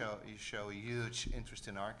lot. You show a huge interest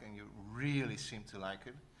in art, and you really seem to like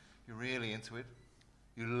it. You're really into it.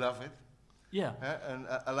 You love it. Yeah. And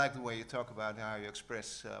I like the way you talk about how you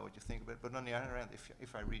express what you think about it. But on the other hand,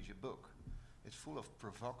 if I read your book, it's full of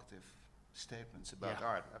provocative statements about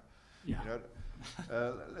art.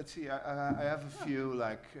 Let's see. I have a few.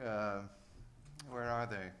 Like, where are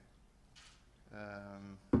they?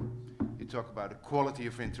 You talk about the quality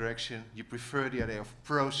of interaction, you prefer the idea of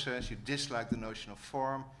process, you dislike the notion of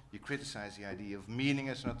form, you criticize the idea of meaning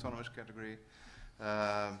as an autonomous category.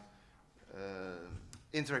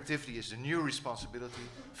 Interactivity is the new responsibility,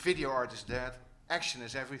 video art is dead, action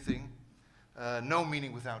is everything, no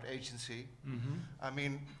meaning without agency. I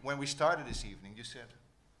mean, when we started this evening, you said,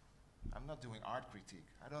 I'm not doing art critique,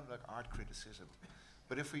 I don't like art criticism.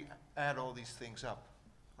 But if we add all these things up,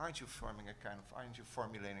 aren't you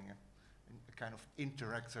formulating a kind of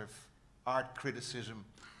interactive art criticism,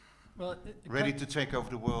 well, ready to take over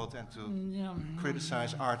the world and to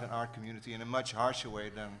criticize art and art community in a much harsher way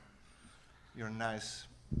than your nice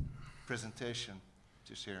presentation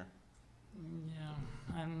just here?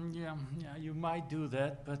 You might do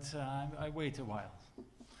that, but I wait a while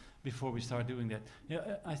before we start doing that.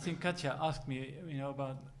 I think Katja asked me,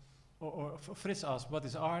 about, or Frits asked, what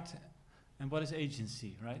is art? And what is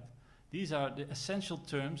agency, right? These are the essential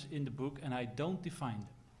terms in the book, and I don't define them.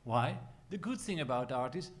 Why? The good thing about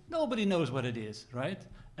art is nobody knows what it is, right?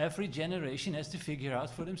 Every generation has to figure out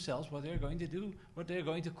for themselves what they're going to do, what they're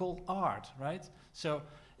going to call art, right? So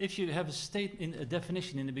if you have a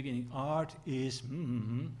definition in the beginning, art is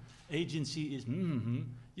agency is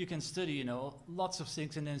you can study, lots of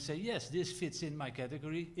things and then say, yes, this fits in my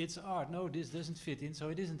category, it's art. No, this doesn't fit in, so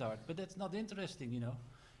it isn't art. But that's not interesting,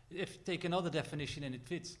 If you take another definition and it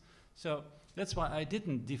fits. So that's why I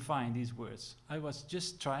didn't define these words. I was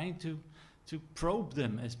just trying to probe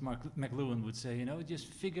them, as McLuhan would say, just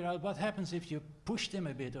figure out what happens if you push them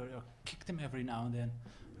a bit or kick them every now and then,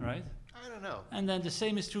 right? I don't know. And then the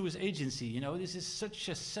same is true with agency. This is such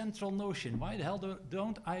a central notion. Why the hell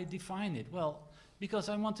don't I define it? Well, because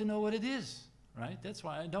I want to know what it is, right? That's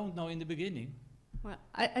why I don't know in the beginning. Well,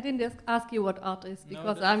 I didn't ask you what art is,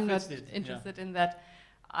 because No, I'm not Frits did, interested in that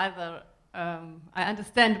either. I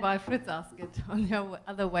understand why Frits asked it on the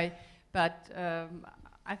other way, but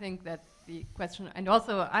I think that the question, and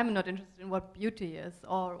also I'm not interested in what beauty is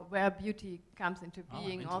or where beauty comes into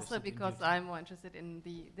being, also because I'm more interested in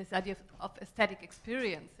this idea of aesthetic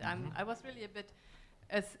experience. I was really a bit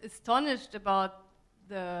astonished about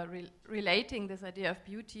the relating this idea of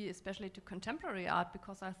beauty, especially to contemporary art,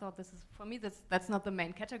 because I thought this is, for me, that's not the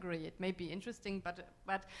main category. It may be interesting,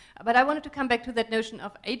 but I wanted to come back to that notion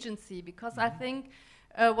of agency, because I think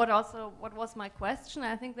what was my question,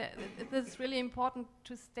 I think that this is really important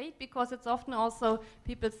to state, because it's often also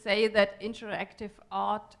people say that interactive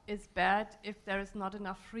art is bad if there is not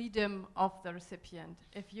enough freedom of the recipient,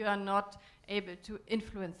 if you are not able to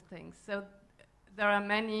influence things. So there are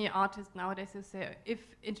many artists nowadays who say, if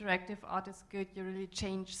interactive art is good, you really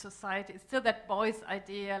change society. It's still that boys'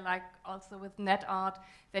 idea, like also with net art,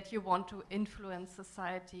 that you want to influence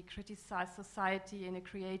society, criticize society in a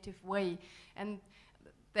creative way. And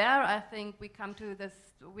there, I think we come to this,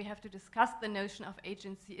 we have to discuss the notion of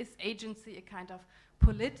agency. Is agency a kind of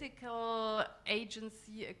political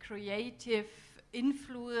agency, a creative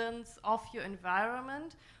influence of your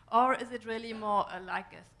environment, or is it really more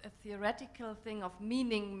like a theoretical thing of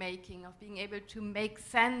meaning making, of being able to make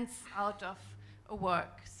sense out of a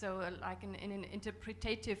work? So like in an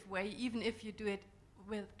interpretative way, even if you do it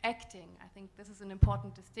with acting. I think this is an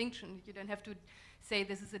important distinction. You don't have to say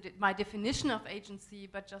this is my definition of agency,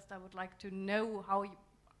 but just I would like to know how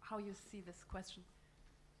you see this question.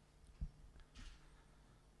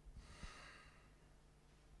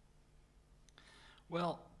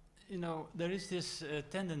 Well, you know, there is this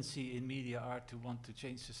tendency in media art to want to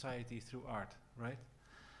change society through art, right?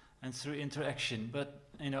 And through interaction, but,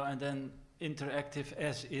 you know, and then interactive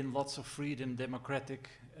as in lots of freedom, democratic,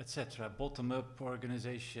 etc. Bottom-up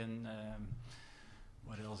organization,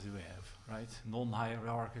 what else do we have, right?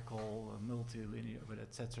 Non-hierarchical, multilinear, but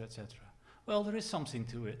etc., etc. Well, there is something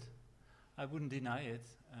to it. I wouldn't deny it.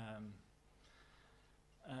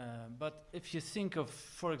 But if you think of,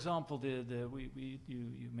 for example,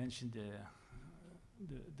 you mentioned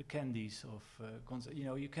the candies of, you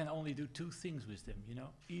know, you can only do two things with them, you know.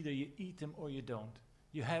 Either you eat them or you don't.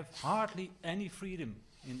 You have hardly any freedom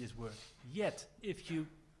in this work. Yet, if you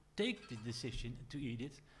take the decision to eat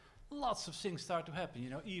it, lots of things start to happen, you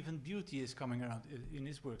know. Even beauty is coming around in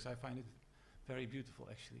his works. I find it very beautiful,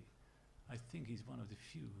 actually. I think he's one of the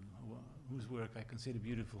few whose work I consider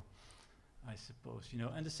beautiful, I suppose, you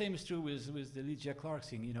know. And the same is true with the Lydia Clark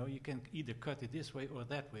thing, you know. You can either cut it this way or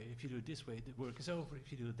that way. If you do it this way, the work is over.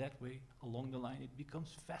 If you do it that way, along the line, it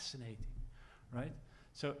becomes fascinating, right?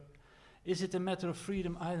 So, is it a matter of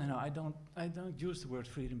freedom? I don't know. I don't use the word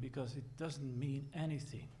freedom because it doesn't mean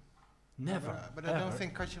anything. Never. But I don't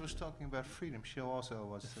think Katja was talking about freedom. She also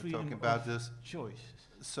was talking about about this choice,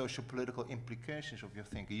 social political implications of your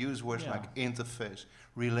thinking. You use words like interface,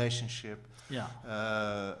 relationship,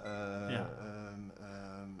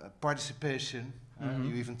 participation.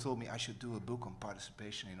 You even told me I should do a book on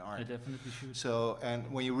participation in art. I definitely should. So,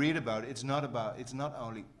 and when you read about it, it's not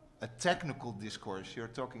only a technical discourse. You're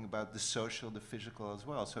talking about the social, the physical as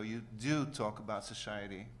well. So you do talk about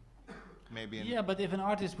society. Maybe but if an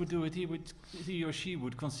artist would do it, he or she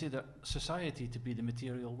would consider society to be the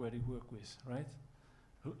material where they work with, right?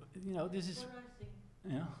 You know, this is. What I think.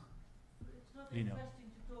 Yeah. It's not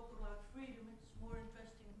interesting to talk about freedom. It's more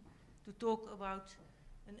interesting to talk about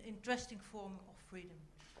an interesting form of freedom.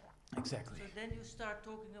 Exactly. So then you start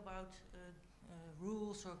talking about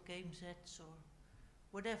rules or game sets or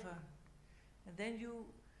whatever, and then you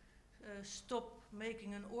stop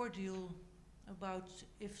making an ordeal about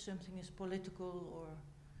if something is political or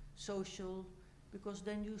social, because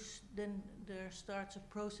then then there starts a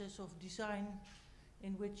process of design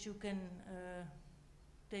in which you can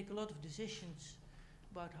take a lot of decisions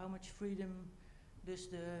about how much freedom does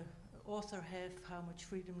the author have, how much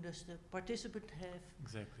freedom does the participant have,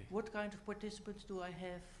 exactly. What kind of participants do I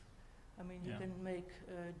have? I mean, you can make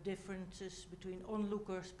differences between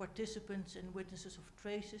onlookers, participants, and witnesses of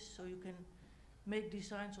traces, so you can make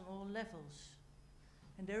designs on all levels.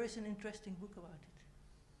 And there is an interesting book about it,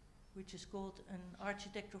 which is called An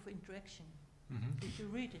Architect of Interaction. Did you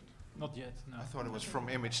read it? Not yet, no. I thought it was From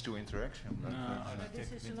Image to Interaction.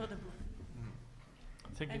 This is another book.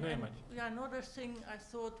 Thank you very much. Yeah, another thing I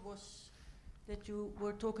thought was that you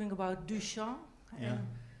were talking about Duchamp. Yeah. And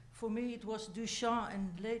for me it was Duchamp,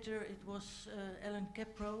 and later it was Alan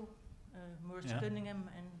Capro, Merce Cunningham,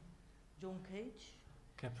 and John Cage.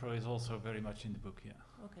 Capro is also very much in the book,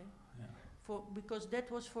 Okay. Yeah. Because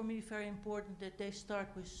that was for me very important, that they start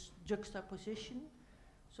with juxtaposition.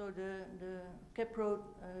 So the Capro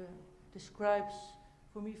describes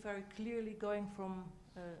for me very clearly going from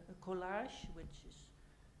a collage, which is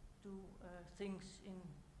two things in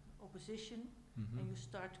opposition, and you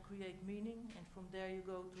start to create meaning, and from there you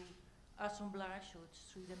go to assemblage, so it's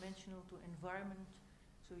three-dimensional, to environment,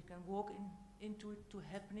 so you can walk into it, to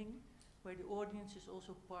happening, where the audience is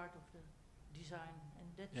also part of the design, and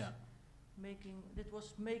that's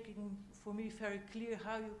making for me very clear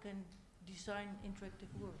how you can design interactive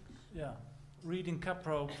works. Yeah, reading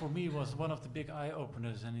Capro for me was one of the big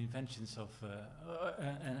eye-openers and inventions of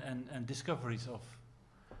and discoveries of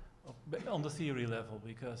on the theory level,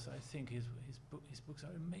 because I think his books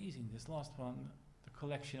are amazing. This last one, the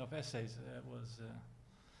collection of essays, was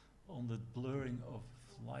on the blurring of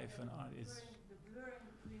life and art. It's the blurring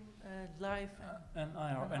between life and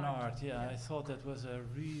art. Yeah, I thought that was a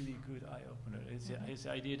really good eye-opener. It's his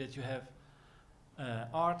idea that you have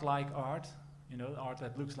art like art, you know, art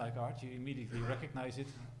that looks like art. You immediately recognize it,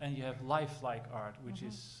 and you have life like art, which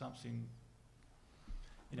is something,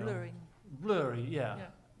 you know, blurring. Blurry, yeah.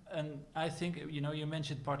 And I think, you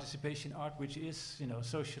mentioned participation art, which is,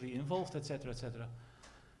 socially involved, etc., etc.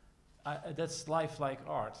 That's lifelike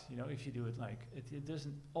art, if you do it like it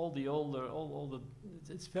doesn't.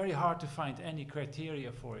 It's very hard to find any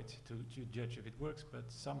criteria for it to judge if it works,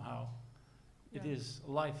 but somehow it is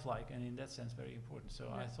lifelike, and in that sense very important. So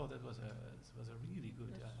I thought that was a really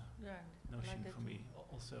good notion like for me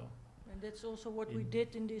also. And that's also what we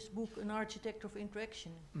did in this book, An Architect of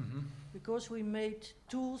Interaction. Because we made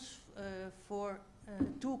tools for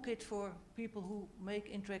toolkit for people who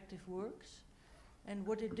make interactive works. And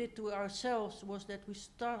what it did to ourselves was that we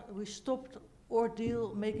stopped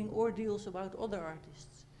making ordeals about other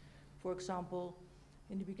artists. For example,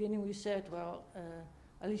 in the beginning we said, well,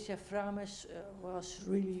 Alicia Frames was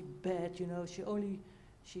really bad,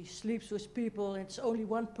 she sleeps with people, and it's only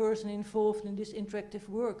one person involved in this interactive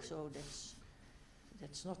work, so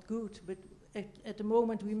that's not good. But at the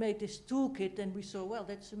moment we made this toolkit, and we saw, well,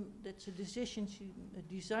 that's a decision, a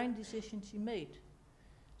design decision she made.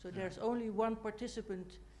 So there's only one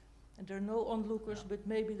participant, and there are no onlookers, but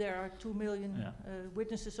maybe there are 2 million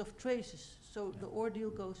witnesses of traces. So the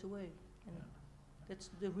ordeal goes away, and that's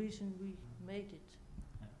the reason we made it.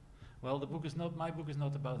 Yeah. Well, my book is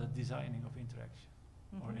not about the designing of interaction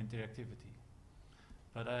or interactivity,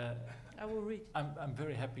 but I will read. I'm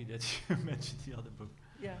very happy that you mentioned the other book.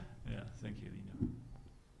 Yeah. Yeah. Thank you, Lino.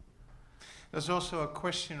 There's also a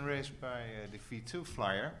question raised by the V2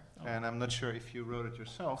 flyer, and I'm not sure if you wrote it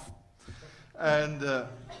yourself. And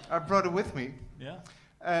I brought it with me. Yeah.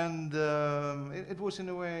 And it was in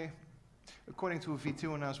a way, according to a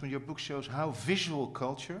V2 announcement, your book shows how visual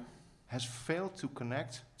culture has failed to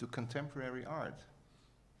connect to contemporary art.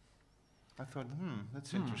 I thought,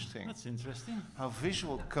 that's interesting. That's interesting. How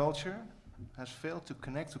visual culture has failed to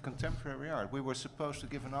connect to contemporary art. We were supposed to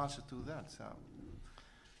give an answer to that. So.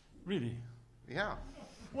 Really? Yeah.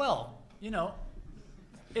 Well,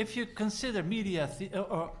 if you consider media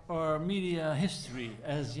or media history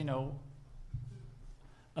as,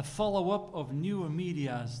 a follow-up of newer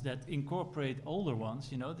medias that incorporate older ones,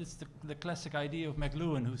 that's the classic idea of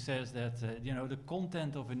McLuhan, who says that, the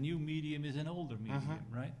content of a new medium is an older medium,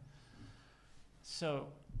 right? So,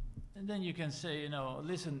 and then you can say,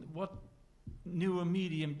 listen, what's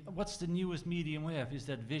the newest medium we have? Is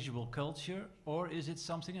that visual culture, or is it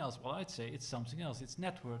something else? Well, I'd say it's something else. It's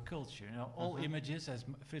network culture. All images, as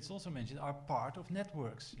Frits also mentioned, are part of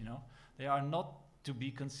networks. They are not to be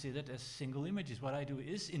considered as single images. What I do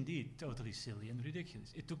is indeed totally silly and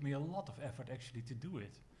ridiculous. It took me a lot of effort actually to do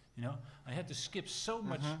it. I had to skip so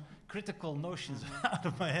much critical notions out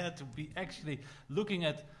of my head to be actually looking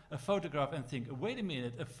at a photograph and think, wait a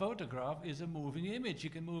minute, a photograph is a moving image.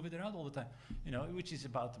 You can move it around all the time, which is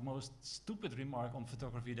about the most stupid remark on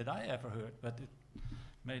photography that I ever heard, but it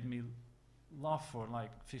made me laugh for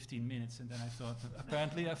like 15 minutes, and then I thought,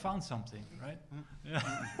 apparently I found something, right?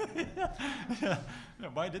 Yeah.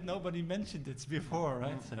 Why did nobody mention this before,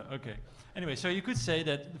 right? So, okay. Anyway, so you could say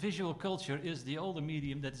that visual culture is the older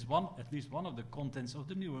medium that is at least one of the contents of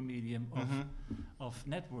the newer medium of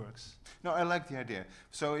networks. No, I like the idea.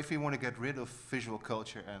 So if we want to get rid of visual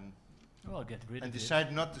culture and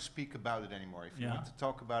decide not to speak about it anymore, if you want to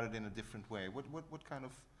talk about it in a different way, what kind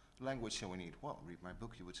of language shall we need? Well, read my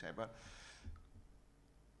book, you would say, but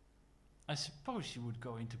I suppose you would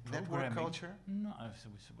go into programming. Network culture? No, I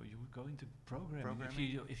suppose you would go into programming.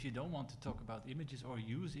 If you don't want to talk about images or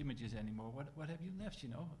use images anymore, what have you left,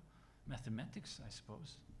 Mathematics, I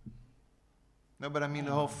suppose. No, but I mean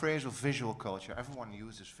the whole phrase of visual culture. Everyone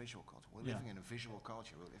uses visual culture. We're living in a visual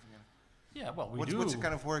culture. We're living in What's the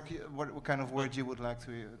kind of work? What kind of word you would like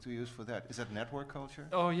to use for that? Is that network culture?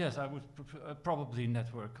 Oh yes, I would probably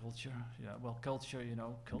network culture. Yeah, well, culture,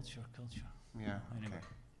 culture. Yeah. Anyway, okay.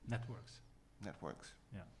 Networks.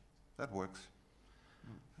 Yeah. That works.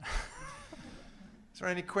 Is there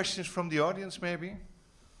any questions from the audience, maybe?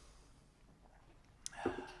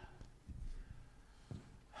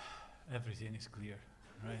 Everything is clear,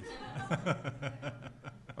 right?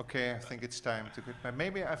 Okay, I think it's time to goodbye.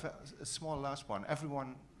 Maybe I have a small last one.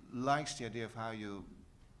 Everyone likes the idea of how you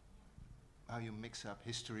mix up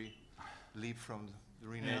history, leap from the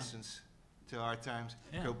Renaissance to our times,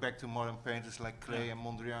 go back to modern painters like Klee and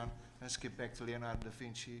Mondrian, and skip back to Leonardo da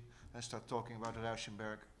Vinci, and start talking about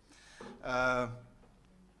Rauschenberg.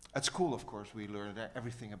 At school, of course, we learned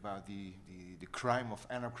everything about the crime of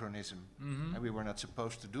anachronism, and we were not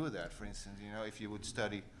supposed to do that. For instance, if you would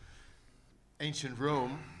study ancient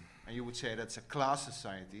Rome, and you would say that's a class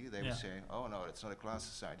society, they would say, oh no, that's not a class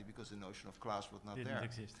society, because the notion of class was not Didn't there.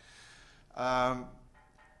 exist.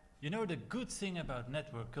 You know, the good thing about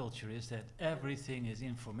network culture is that everything is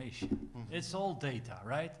information. It's all data,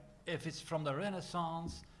 right? If it's from the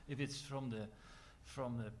Renaissance, if it's from the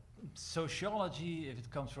sociology, if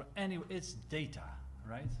it comes from anywhere, it's data,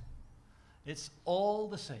 right? It's all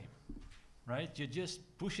the same, right? You just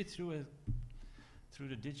push it through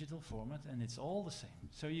the digital format, and it's all the same.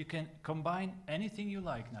 So you can combine anything you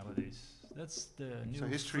like nowadays. That's the new. So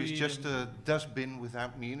history is just a dustbin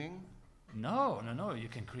without meaning? No. You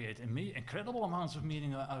can create incredible amounts of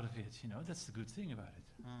meaning out of it. You know, that's the good thing about it,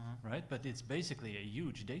 right? But it's basically a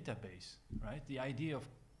huge database, right? The idea of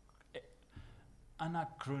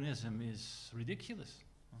anachronism is ridiculous.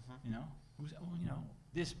 You know,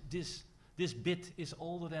 this bit is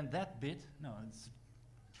older than that bit. No,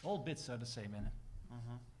 all bits are the same in it.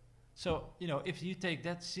 So, you know, if you take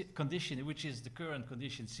that condition, which is the current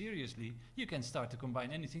condition, seriously, you can start to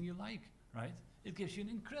combine anything you like, right? It gives you an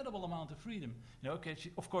incredible amount of freedom. You know, okay,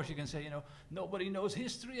 of course you can say, you know, nobody knows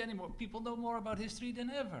history anymore. People know more about history than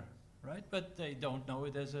ever, right? But they don't know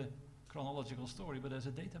it as a chronological story, but as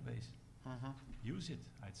a database. Use it,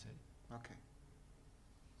 I'd say. Okay.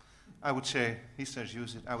 I would say, he says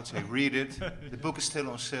use it, I would say read it. The book is still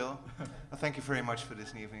on sale. Well, thank you very much for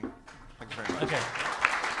this evening. Thank you very much. Okay.